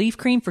size relief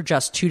cream for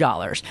just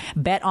 $2.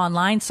 Bet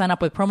online, sign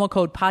up with promo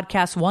code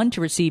podcast1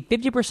 to receive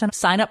 50%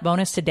 sign up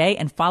bonus today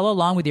and follow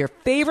along with your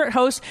favorite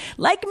hosts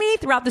like me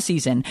throughout the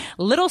season.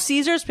 Little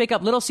Caesars, pick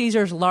up Little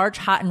Caesars large,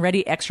 hot and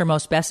ready, extra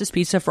most bestest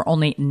pizza for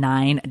only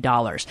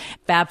 $9.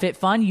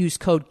 FabFitFun, use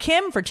code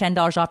Kim for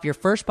 $10 off your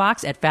first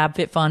box at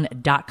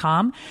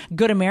fabfitfun.com.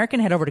 Good American,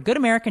 head over to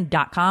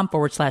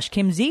goodamerican.com/KimZ.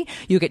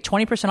 You'll get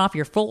 20% off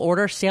your full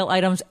order, sale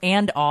items,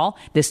 and all.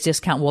 This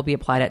discount will be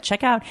applied at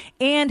checkout.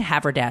 And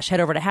Haverdash. Head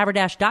over to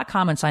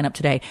haverdash.com and sign up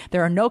today.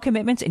 There are no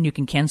commitments, and you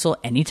can cancel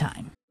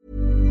anytime.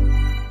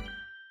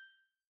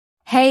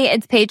 Hey,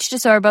 it's Paige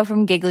DeSorbo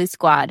from Giggly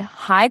Squad.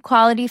 High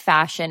quality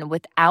fashion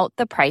without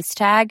the price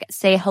tag.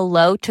 Say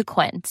hello to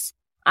Quince.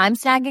 I'm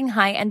snagging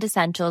high-end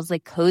essentials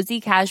like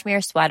cozy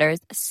cashmere sweaters,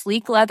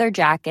 sleek leather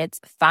jackets,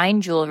 fine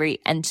jewelry,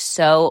 and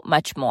so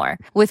much more.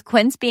 With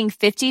Quince being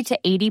 50 to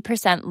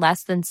 80%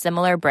 less than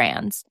similar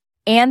brands.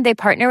 And they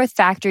partner with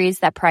factories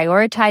that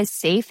prioritize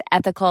safe,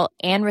 ethical,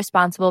 and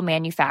responsible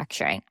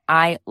manufacturing.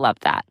 I love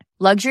that.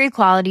 Luxury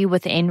quality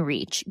within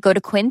reach. Go to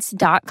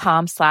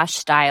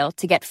quince.com/style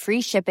to get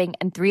free shipping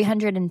and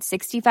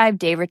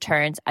 365-day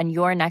returns on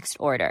your next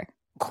order.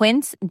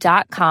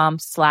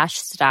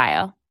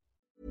 Quince.com/style.